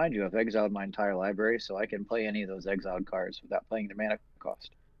free. Mind you, I've exiled my entire library, so I can play any of those exiled cards without paying the mana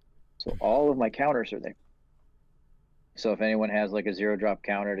cost. So all of my counters are there. So if anyone has like a 0-drop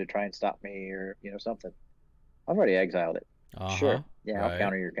counter to try and stop me or something, I've already exiled it. Sure, yeah, right. I'll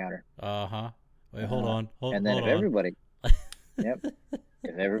counter your counter. Wait, hold on. And then if everybody,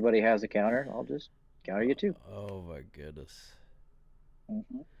 if everybody has a counter, I'll just counter you too. Oh my goodness.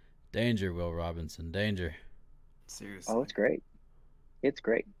 Danger, Will Robinson. Danger. Seriously. Oh, it's great. It's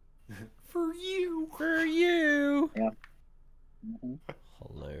great. For you. Yeah.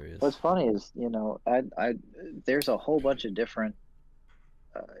 Hilarious. What's funny is, there's a whole bunch of different,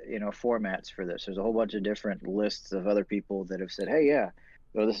 formats for this. There's a whole bunch of different lists of other people that have said, hey, yeah,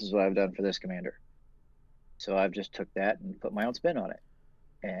 well, this is what I've done for this commander. So I've just took that and put my own spin on it.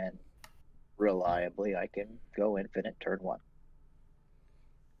 And reliably, I can go infinite turn 1.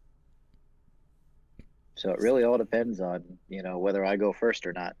 So it really all depends on, whether I go first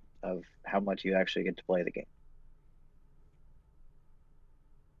or not, of how much you actually get to play the game.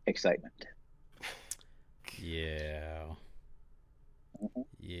 Excitement. Yeah.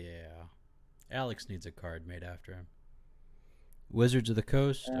 Yeah. Alex needs a card made after him. Wizards of the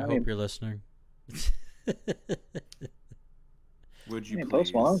Coast, I hope you're listening. Would you please?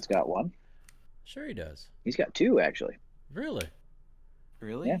 Post Malone's got one. Sure he does. He's got 2, actually. Really?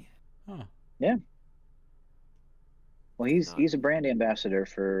 Yeah. Huh. Yeah. Well, he's a brand ambassador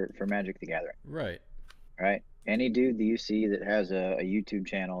for Magic the Gathering. Right. Right. Any dude that you see that has a YouTube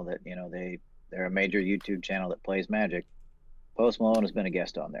channel that, they're a major YouTube channel that plays Magic, Post Malone has been a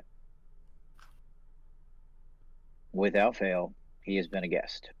guest on there. Without fail, he has been a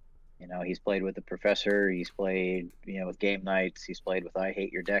guest. He's played with the Professor. He's played, with Game Nights. He's played with I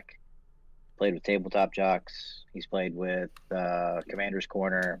Hate Your Deck. Played with Tabletop Jocks. He's played with Commander's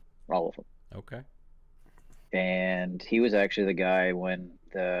Corner. All of them. Okay. And he was actually the guy when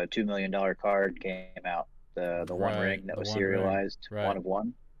the $2 million card came out, the One Ring that was serialized, 1 of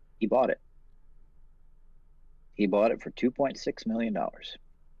 1. He bought it. He bought it for $2.6 million.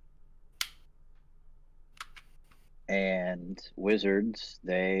 And Wizards,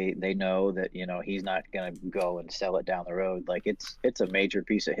 they know that he's not gonna go and sell it down the road. Like it's a major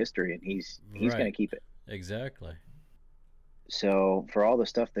piece of history, and he's gonna keep it. Exactly. So for all the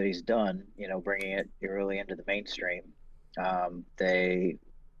stuff that he's done, bringing it really into the mainstream, they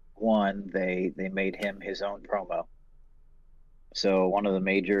made him his own promo. So one of the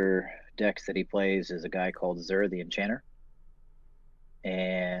major decks that he plays is a guy called Zur the Enchanter,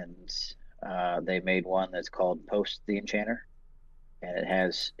 and they made one that's called Post the Enchanter, and it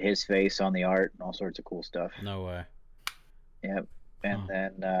has his face on the art and all sorts of cool stuff. No way. Yep. And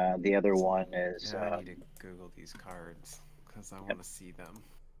then the other one is. I need to Google these cards because I want to see them.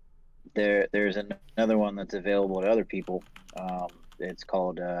 There's another one that's available to other people. It's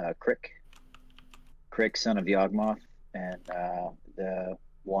called Crick, Son of Yawgmoth, and the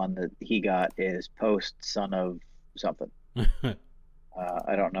one that he got is Post, Son of something.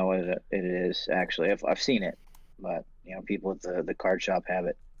 I don't know what it is actually. I've seen it, but people at the card shop have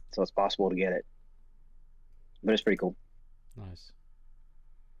it, so it's possible to get it. But it's pretty cool. Nice.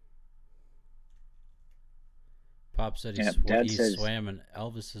 Pop said he swam in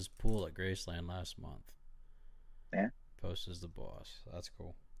Elvis's pool at Graceland last month. Yeah. Post is the boss. That's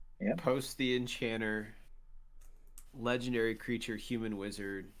cool. Yeah. Post the Enchanter, legendary creature, human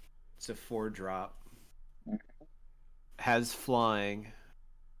wizard. It's a 4-drop. Has flying.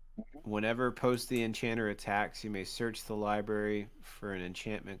 Whenever Post the Enchanter attacks, you may search the library for an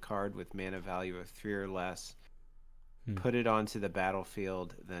enchantment card with mana value of 3 or less. Put it onto the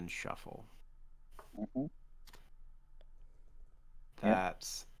battlefield, then shuffle.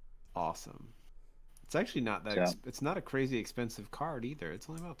 That's awesome. It's actually not that. It's not a crazy expensive card either. It's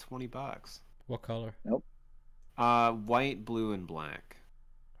only about $20. What color? Nope. White, blue, and black.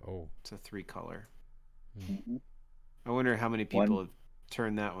 Oh, it's a 3-color. Mm-hmm. I wonder how many people have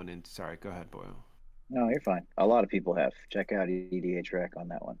turned that one in. Sorry, go ahead, Boyle. No, you're fine. A lot of people have. Check out EDH Rec on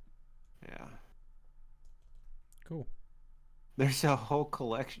that one. Yeah. Cool. There's a whole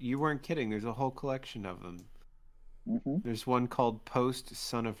collection. You weren't kidding. There's a whole collection of them. Mm-hmm. There's one called Post,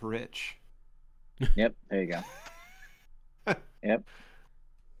 Son of Rich. Yep, there you go. Yep.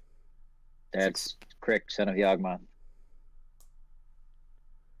 That's Crick, Son of Yawgmoth.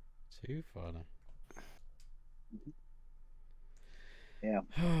 Too funny. Yeah,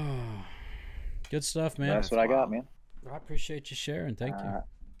 Good stuff, man. that's what I got, man. I appreciate you sharing. Thank you.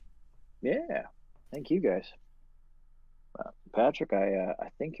 Yeah, thank you guys. Patrick, I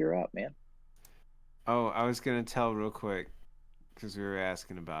think you're up, man. Oh, I was gonna tell real quick because we were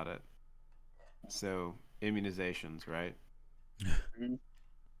asking about it. So immunizations, right? Mhm.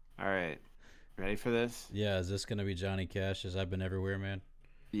 All right, ready for this? Yeah, is this gonna be Johnny Cash? As I've been everywhere, man.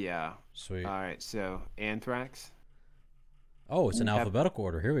 Yeah. Sweet. All right. So anthrax. Oh, it's in alphabetical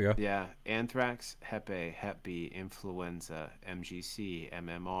order. Here we go. Yeah, anthrax, Hep A, Hep B, influenza, MGC,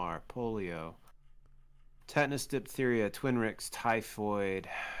 MMR, polio, tetanus, diphtheria, Twinrix, typhoid,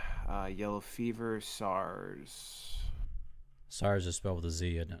 yellow fever, SARS. SARS is spelled with a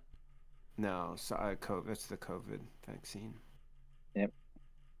Z, isn't it? No, COVID. That's the COVID vaccine. Yep.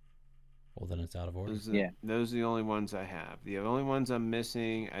 Well, then it's out of order. Those are the only ones I have. The only ones I'm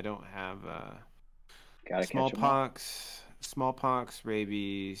missing, I don't have Gotta catch 'em all. smallpox,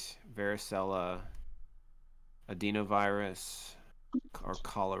 rabies, varicella, adenovirus, or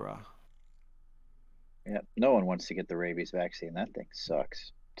cholera. Yep. No one wants to get the rabies vaccine. That thing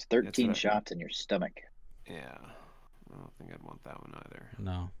sucks. It's 13 shots in your stomach. Yeah. I don't think I'd want that one either.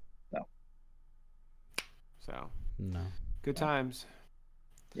 No. No. So. No. Good times.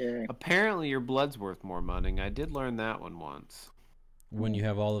 Yeah. Apparently your blood's worth more money. I did learn that one once. When you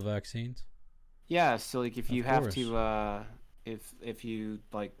have all the vaccines? Yeah, so like if you Of have course. to if you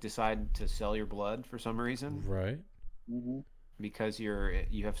like decide to sell your blood for some reason, Right. because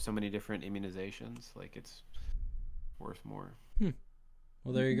you have so many different immunizations, like it's worth more.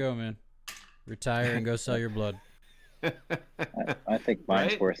 Well, there you go, man. Retire and go sell your blood. I think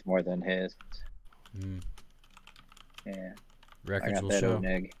mine's Right? worth more than his. Mm. Yeah. I Records got will that show.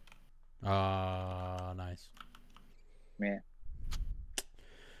 Oneg. Nice. Yeah.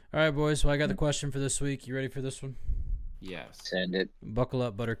 All right, boys. Well, I got the question for this week. You ready for this one? Yes. Send it. Buckle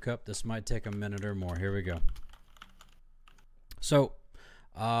up, Buttercup. This might take a minute or more. Here we go. So,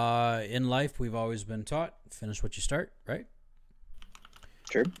 in life, we've always been taught, finish what you start, right?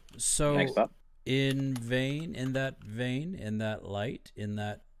 Sure. So, Thanks, Bob. in that light, in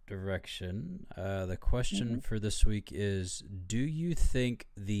that direction, the question for this week is, do you think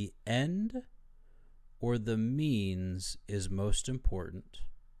the end or the means is most important,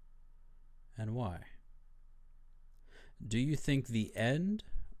 and why? Do you think the end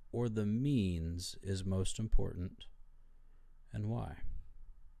or the means is most important, and why?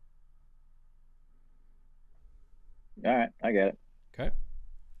 All right, I got it. Okay.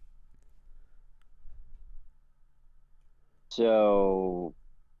 So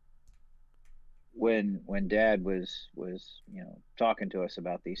when Dad was talking to us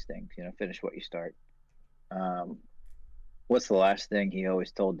about these things, finish what you start. What's the last thing he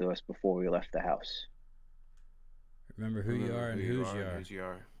always told to us before we left the house? Remember who you are and whose you are. Whose you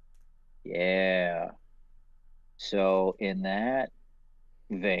are. Yeah. So in that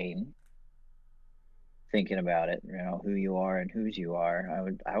vein, thinking about it, who you are and whose you are,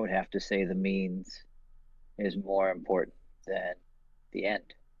 I would have to say the means is more important than the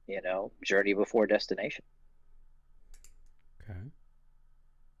end. Journey before destination. Okay.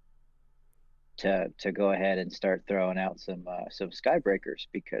 To go ahead and start throwing out some skybreakers,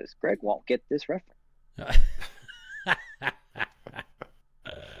 because Greg won't get this reference.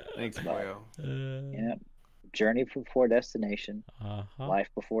 Thanks, Boyo. Yeah. Journey before destination. Life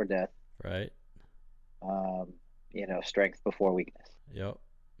before death. Right. Strength before weakness. Yep.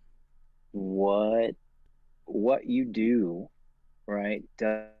 What you do, right,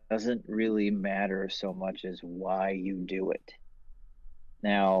 doesn't really matter so much as why you do it.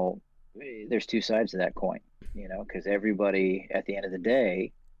 Now, there's two sides to that coin, because everybody at the end of the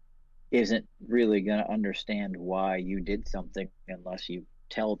day isn't really going to understand why you did something unless you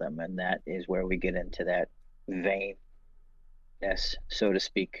tell them. And that is where we get into that vainness, so to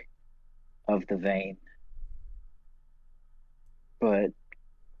speak, of the vein. But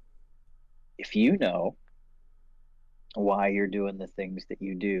if you know why you're doing the things that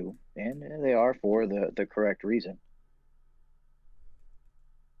you do, and they are for the correct reason,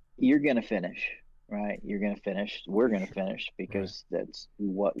 you're going to finish, right? You're going to finish. We're going to finish, because that's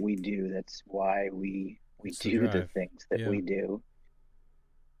what we do. That's why we do the things that we do.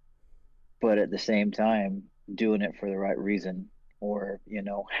 But at the same time, doing it for the right reason, or,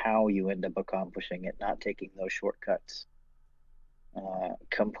 how you end up accomplishing it, not taking those shortcuts,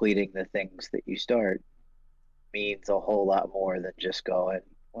 completing the things that you start, means a whole lot more than just going,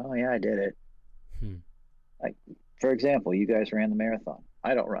 well, yeah, I did it. Like, for example, you guys ran the marathon.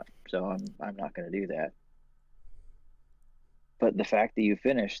 I don't run, so I'm not going to do that. But the fact that you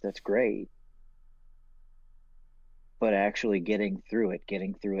finished, that's great. but actually getting through it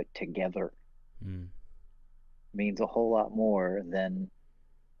together means a whole lot more than,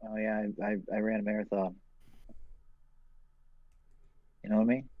 oh yeah, I ran a marathon. You know what I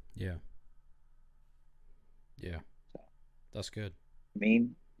mean? Yeah. Yeah. That's good.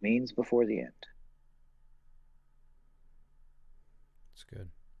 Means before the end. That's good.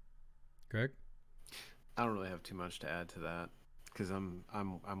 Greg? I don't really have too much to add to that because I'm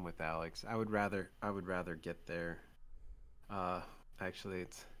with Alex. I would rather get there. Actually,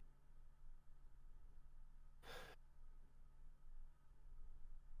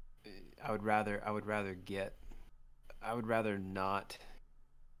 I would rather not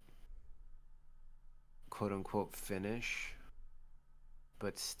quote unquote finish,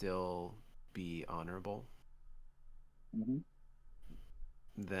 but still be honorable.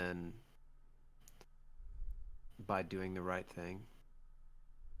 Than by doing the right thing.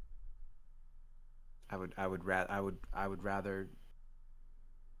 I would rather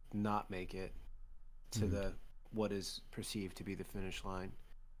not make it to the what is perceived to be the finish line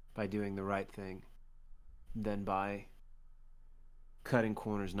by doing the right thing than by cutting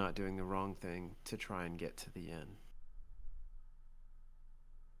corners, not doing the wrong thing to try and get to the end.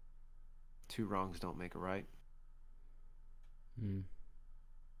 Two wrongs don't make a right.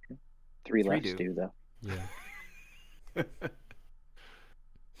 3 lefts do though. Yeah.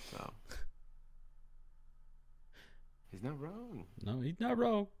 So he's not wrong. No, he's not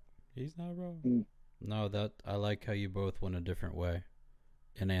wrong. He's not wrong. No, that I like how you both went a different way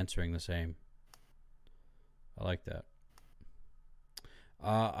in answering the same. I like that.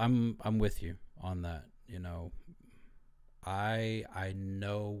 I'm with you on that. You know, I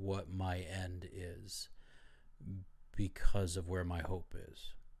know what my end is because of where my hope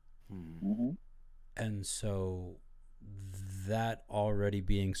is. And so that already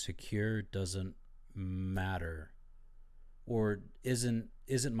being secure doesn't matter or isn't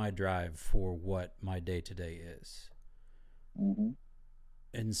my drive for what my day-to-day is.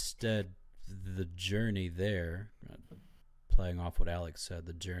 Instead, the journey there, playing off what Alex said,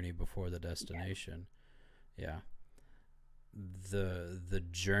 the journey before the destination. Yeah. The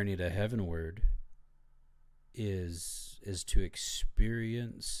journey to heavenward is to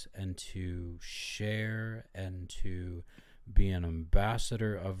experience and to share and to be an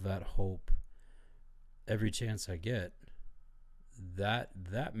ambassador of that hope every chance I get.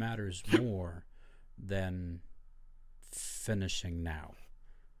 That matters more than finishing now.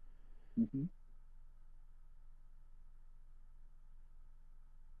 And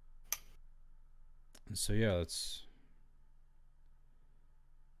so yeah,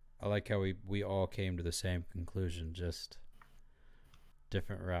 I like how we all came to the same conclusion, just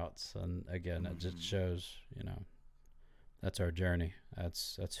different routes. And again, it just shows, you know, that's our journey.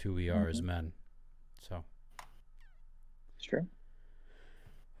 That's who we are as men. So it's true.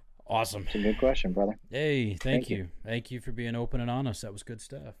 Awesome. It's a good question, brother. Hey, thank you. Thank you for being open and honest. That was good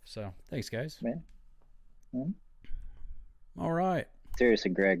stuff. So thanks, guys. Man. All right.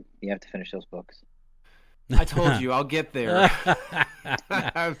 Seriously, Greg, you have to finish those books. I told you I'll get there.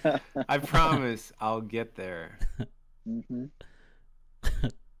 I promise I'll get there.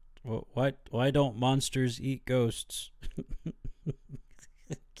 Well, why don't monsters eat ghosts?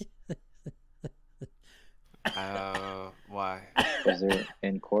 Why? Because they're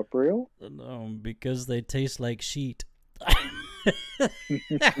incorporeal? No, because they taste like sheet.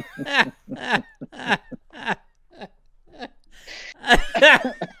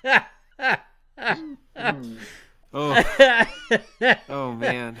 Oh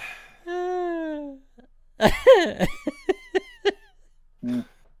man. I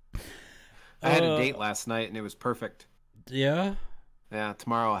had a date last night and it was perfect. Yeah? Yeah,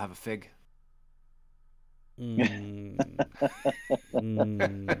 tomorrow I'll have a fig.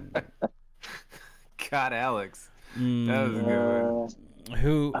 God, Alex. That was good.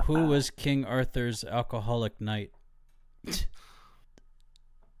 Who was King Arthur's alcoholic knight?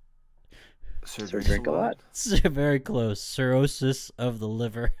 Sir Drink a Lot. Very close. Cirrhosis of the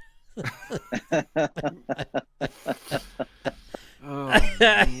liver. Oh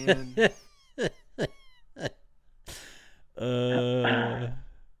man.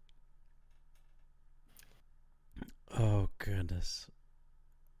 Oh goodness.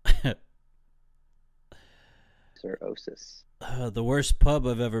 Cirrhosis. The worst pub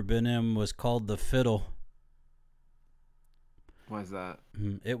I've ever been in was called the Fiddle. Why is that?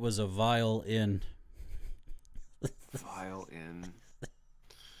 It was a vile inn. Vile inn.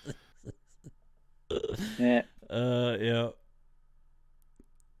 Yeah. Yeah.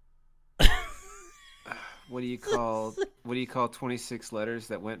 What do you call 26 letters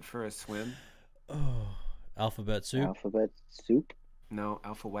that went for a swim? Oh, Alphabet soup. Alphabet soup. No,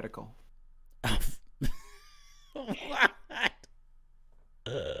 alphabetical. What?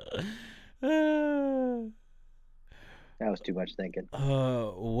 That was too much thinking.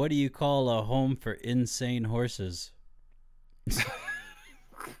 What do you call a home for insane horses?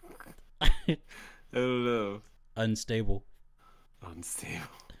 I don't know. Unstable. Unstable.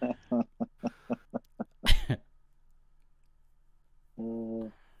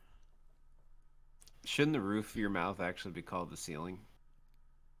 Shouldn't the roof of your mouth actually be called the ceiling?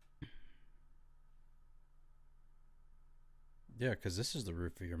 Yeah, because this is the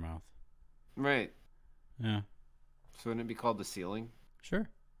roof of your mouth. Right. Yeah. So wouldn't it be called the ceiling? Sure.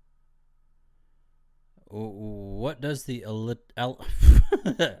 What does the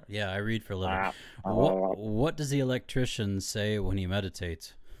yeah, I read for a living. What does the electrician say when he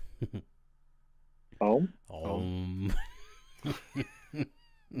meditates? Home?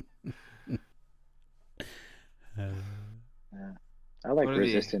 I like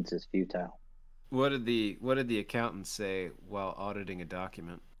resistance is futile. What did the accountant say while auditing a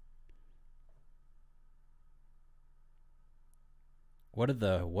document? What did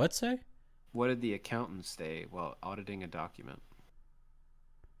the what say? What did the accountant say while auditing a document?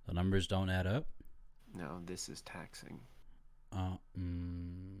 The numbers don't add up? No, this is taxing.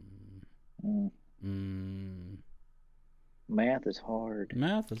 Math is hard.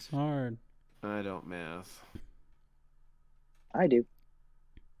 Math is hard. I don't math. I do.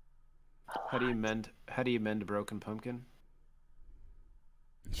 How do you mend a broken pumpkin?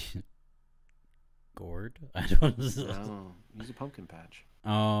 Gourd? I don't know. No, use a pumpkin patch.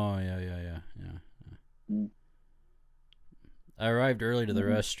 Oh, yeah. I arrived early to the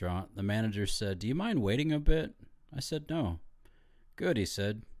restaurant. The manager said, "Do you mind waiting a bit?" I said, "No." "Good," he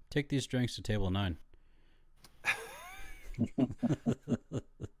said. "Take these drinks to table 9.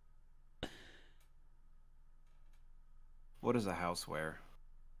 What does a house wear?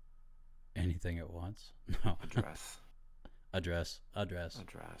 Anything it wants. No. A dress. A dress.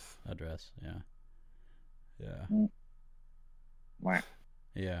 Yeah. Yeah. One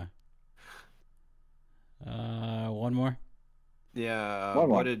more. Yeah. One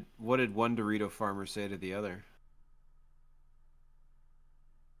more. What did one Dorito farmer say to the other?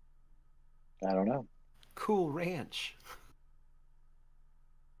 I don't know. Cool Ranch.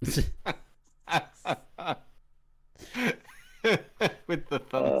 With the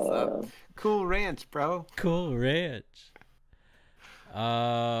thumbs up. Cool Ranch, bro. Cool Ranch.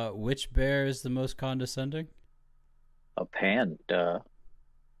 Which bear is the most condescending? A panda.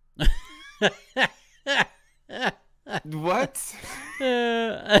 What?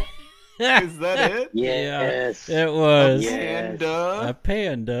 Is that it? Yes. Yeah, it was. A panda. A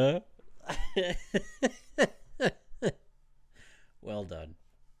panda. Well done.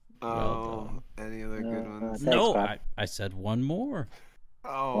 Oh, any other good ones? No, Bob. I said one more.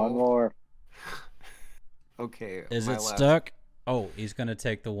 Oh, One more. Okay. Is my it last- stuck? Oh, he's gonna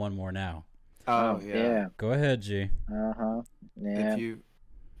take the one more now. Oh yeah. Go ahead, G. Uh-huh. Yeah.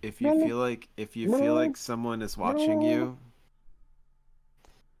 If you feel like someone is watching you,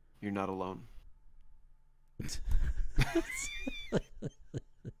 you're not alone.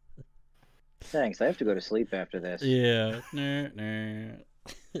 Thanks. I have to go to sleep after this. Yeah.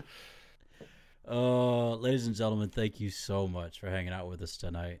 Ladies and gentlemen, thank you so much for hanging out with us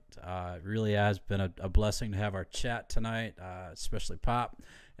tonight. It really has been a blessing to have our chat tonight, especially Pop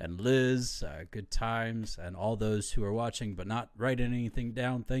and Liz. Good times. And all those who are watching but not writing anything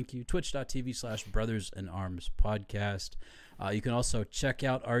down, thank you. Twitch.tv/Brothers in Arms Podcast. You can also check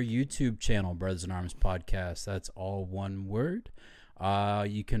out our YouTube channel, Brothers in Arms Podcast. That's all one word.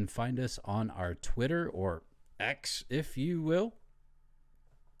 You can find us on our Twitter, or X, if you will.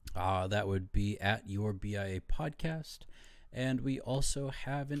 That would be at Your BIA Podcast. And we also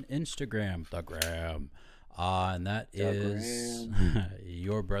have an Instagram, the Gram. And that is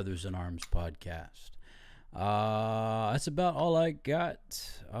Your Brothers in Arms Podcast. That's about all I got.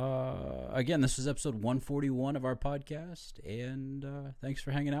 Again, this was episode 141 of our podcast. And thanks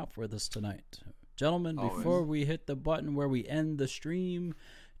for hanging out with us tonight. Gentlemen, before we hit the button where we end the stream,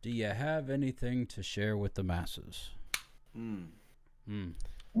 do you have anything to share with the masses?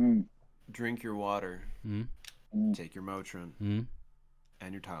 Drink your water. Take your Motrin. And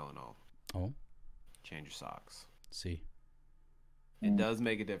your Tylenol. Oh. Change your socks. See. It does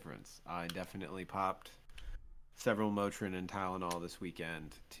make a difference. I definitely popped several Motrin and Tylenol this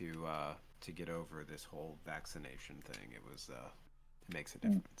weekend to get over this whole vaccination thing. It makes a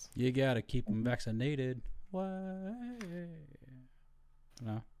difference. You gotta keep them vaccinated. Why?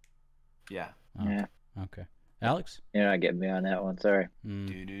 No. Yeah. Okay. Alex? You're not getting me on that one. Sorry.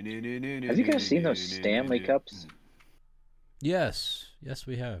 Mm. Have you guys seen those Stanley Cups? Yes,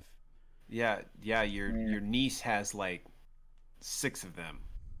 we have. Yeah. Your niece has like 6 of them.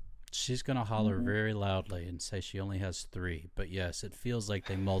 She's gonna holler very loudly and say she only has 3, but yes, it feels like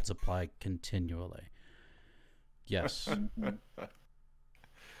they multiply continually. Yes.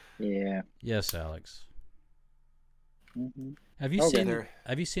 Yeah. Yes, Alex. Mm-hmm. Have you Okay. seen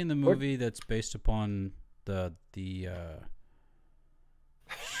Have you seen the movie that's based upon the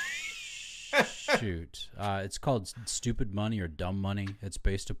shoot? It's called Stupid Money or Dumb Money. It's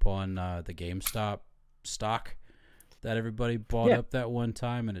based upon the GameStop stock that everybody bought up that one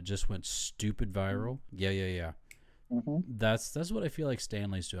time, and it just went stupid viral. Yeah. Mm-hmm. That's what I feel like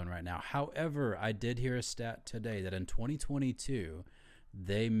Stanley's doing right now. However, I did hear a stat today that in 2022,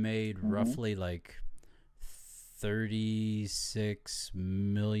 they made roughly like $36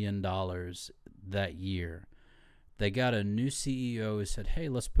 million that year. They got a new CEO who said, hey,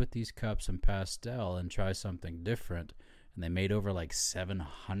 let's put these cups in pastel and try something different. And they made over like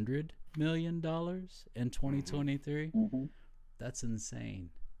 $700 million in 2023. Mm-hmm. That's insane.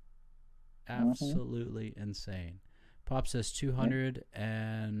 Absolutely insane. Pop says 200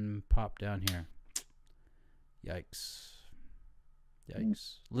 and pop down here. Yikes.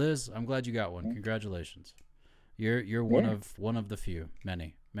 Liz, I'm glad you got one. Congratulations. You're one of the few,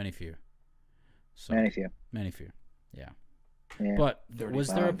 many few. So, many few. Yeah. But was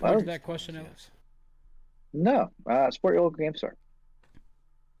there a point to that question, Alex? No. Support your local game store.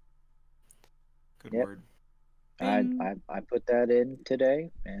 Good word. I put that in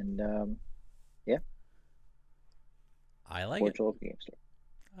today, and I like support it. your local game store.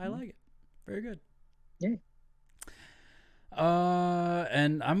 I like it. Very good. Yeah.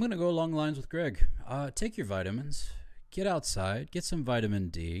 And I'm gonna go along the lines with Greg. Take your vitamins. Get outside. Get some vitamin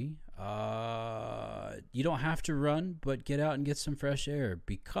D. You don't have to run, but get out and get some fresh air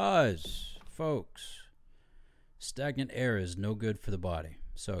because, folks, stagnant air is no good for the body.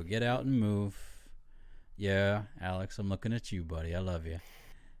 So get out and move. Yeah, Alex, I'm looking at you, buddy. I love you.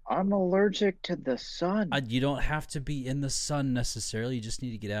 I'm allergic to the sun. You don't have to be in the sun necessarily. You just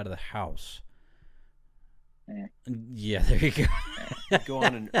need to get out of the house. Yeah, there you go. Go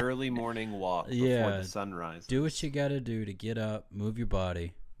on an early morning walk before the sun rises. Do what you got to do to get up, move your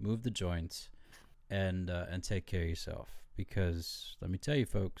body, move the joints, and take care of yourself. Because let me tell you,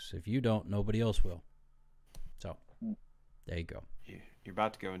 folks, if you don't, nobody else will. So there you go. You're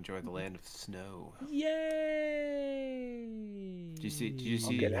about to go enjoy the land of snow. Yay! Do you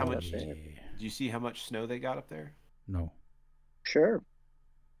see how much? Do you see how much snow they got up there? No. Sure.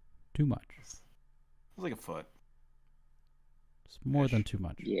 Too much. It's like a foot. It's more than too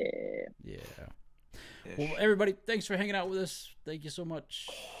much. Yeah. Well, everybody, thanks for hanging out with us. Thank you so much.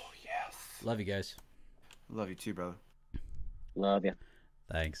 Oh, yes. Love you guys. Love you too, brother. Love you.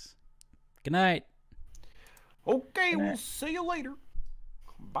 Thanks. Good night. Okay, we'll see you later.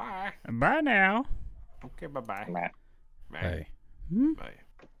 Bye. Bye now. Okay, bye-bye. Bye. Bye. Bye.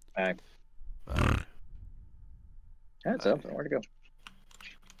 Bye. Bye. That's up. Where'd it go?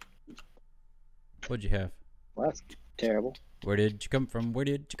 What'd you have? Well, that's terrible. Where did you come from? Where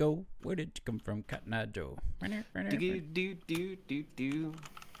did you go? Where did you come from, Cotton Eye Joe? Do.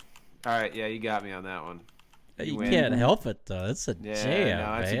 All right, yeah, you got me on that one. You can't help it though. It's a jam,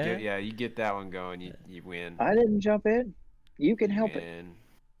 no, it's man. a good, you get that one going, you win. I didn't jump in. You can help it.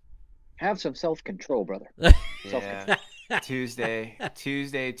 Have some self-control, brother. Yeah. Tuesday, 2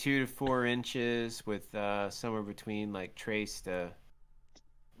 to 4 inches with somewhere between like trace to,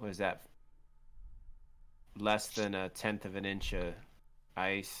 what is that? Less than 1/10 of an inch of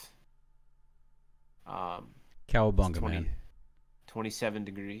ice. Cowabunga, man. 27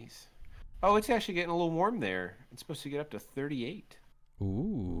 degrees. Oh, it's actually getting a little warm there. It's supposed to get up to 38.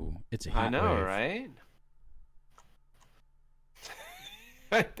 Ooh, it's a heat I know, wave. right?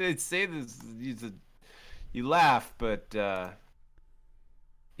 I did say this. You laugh, but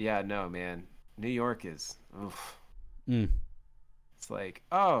yeah, no, man. New York is. Oof. It's like,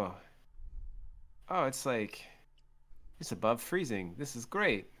 it's like it's above freezing. This is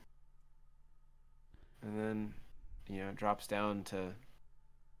great. And then, it drops down to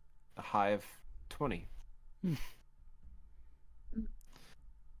a high of 20.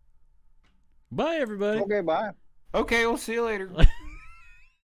 Bye, everybody. Okay, bye. Okay, we'll see you later.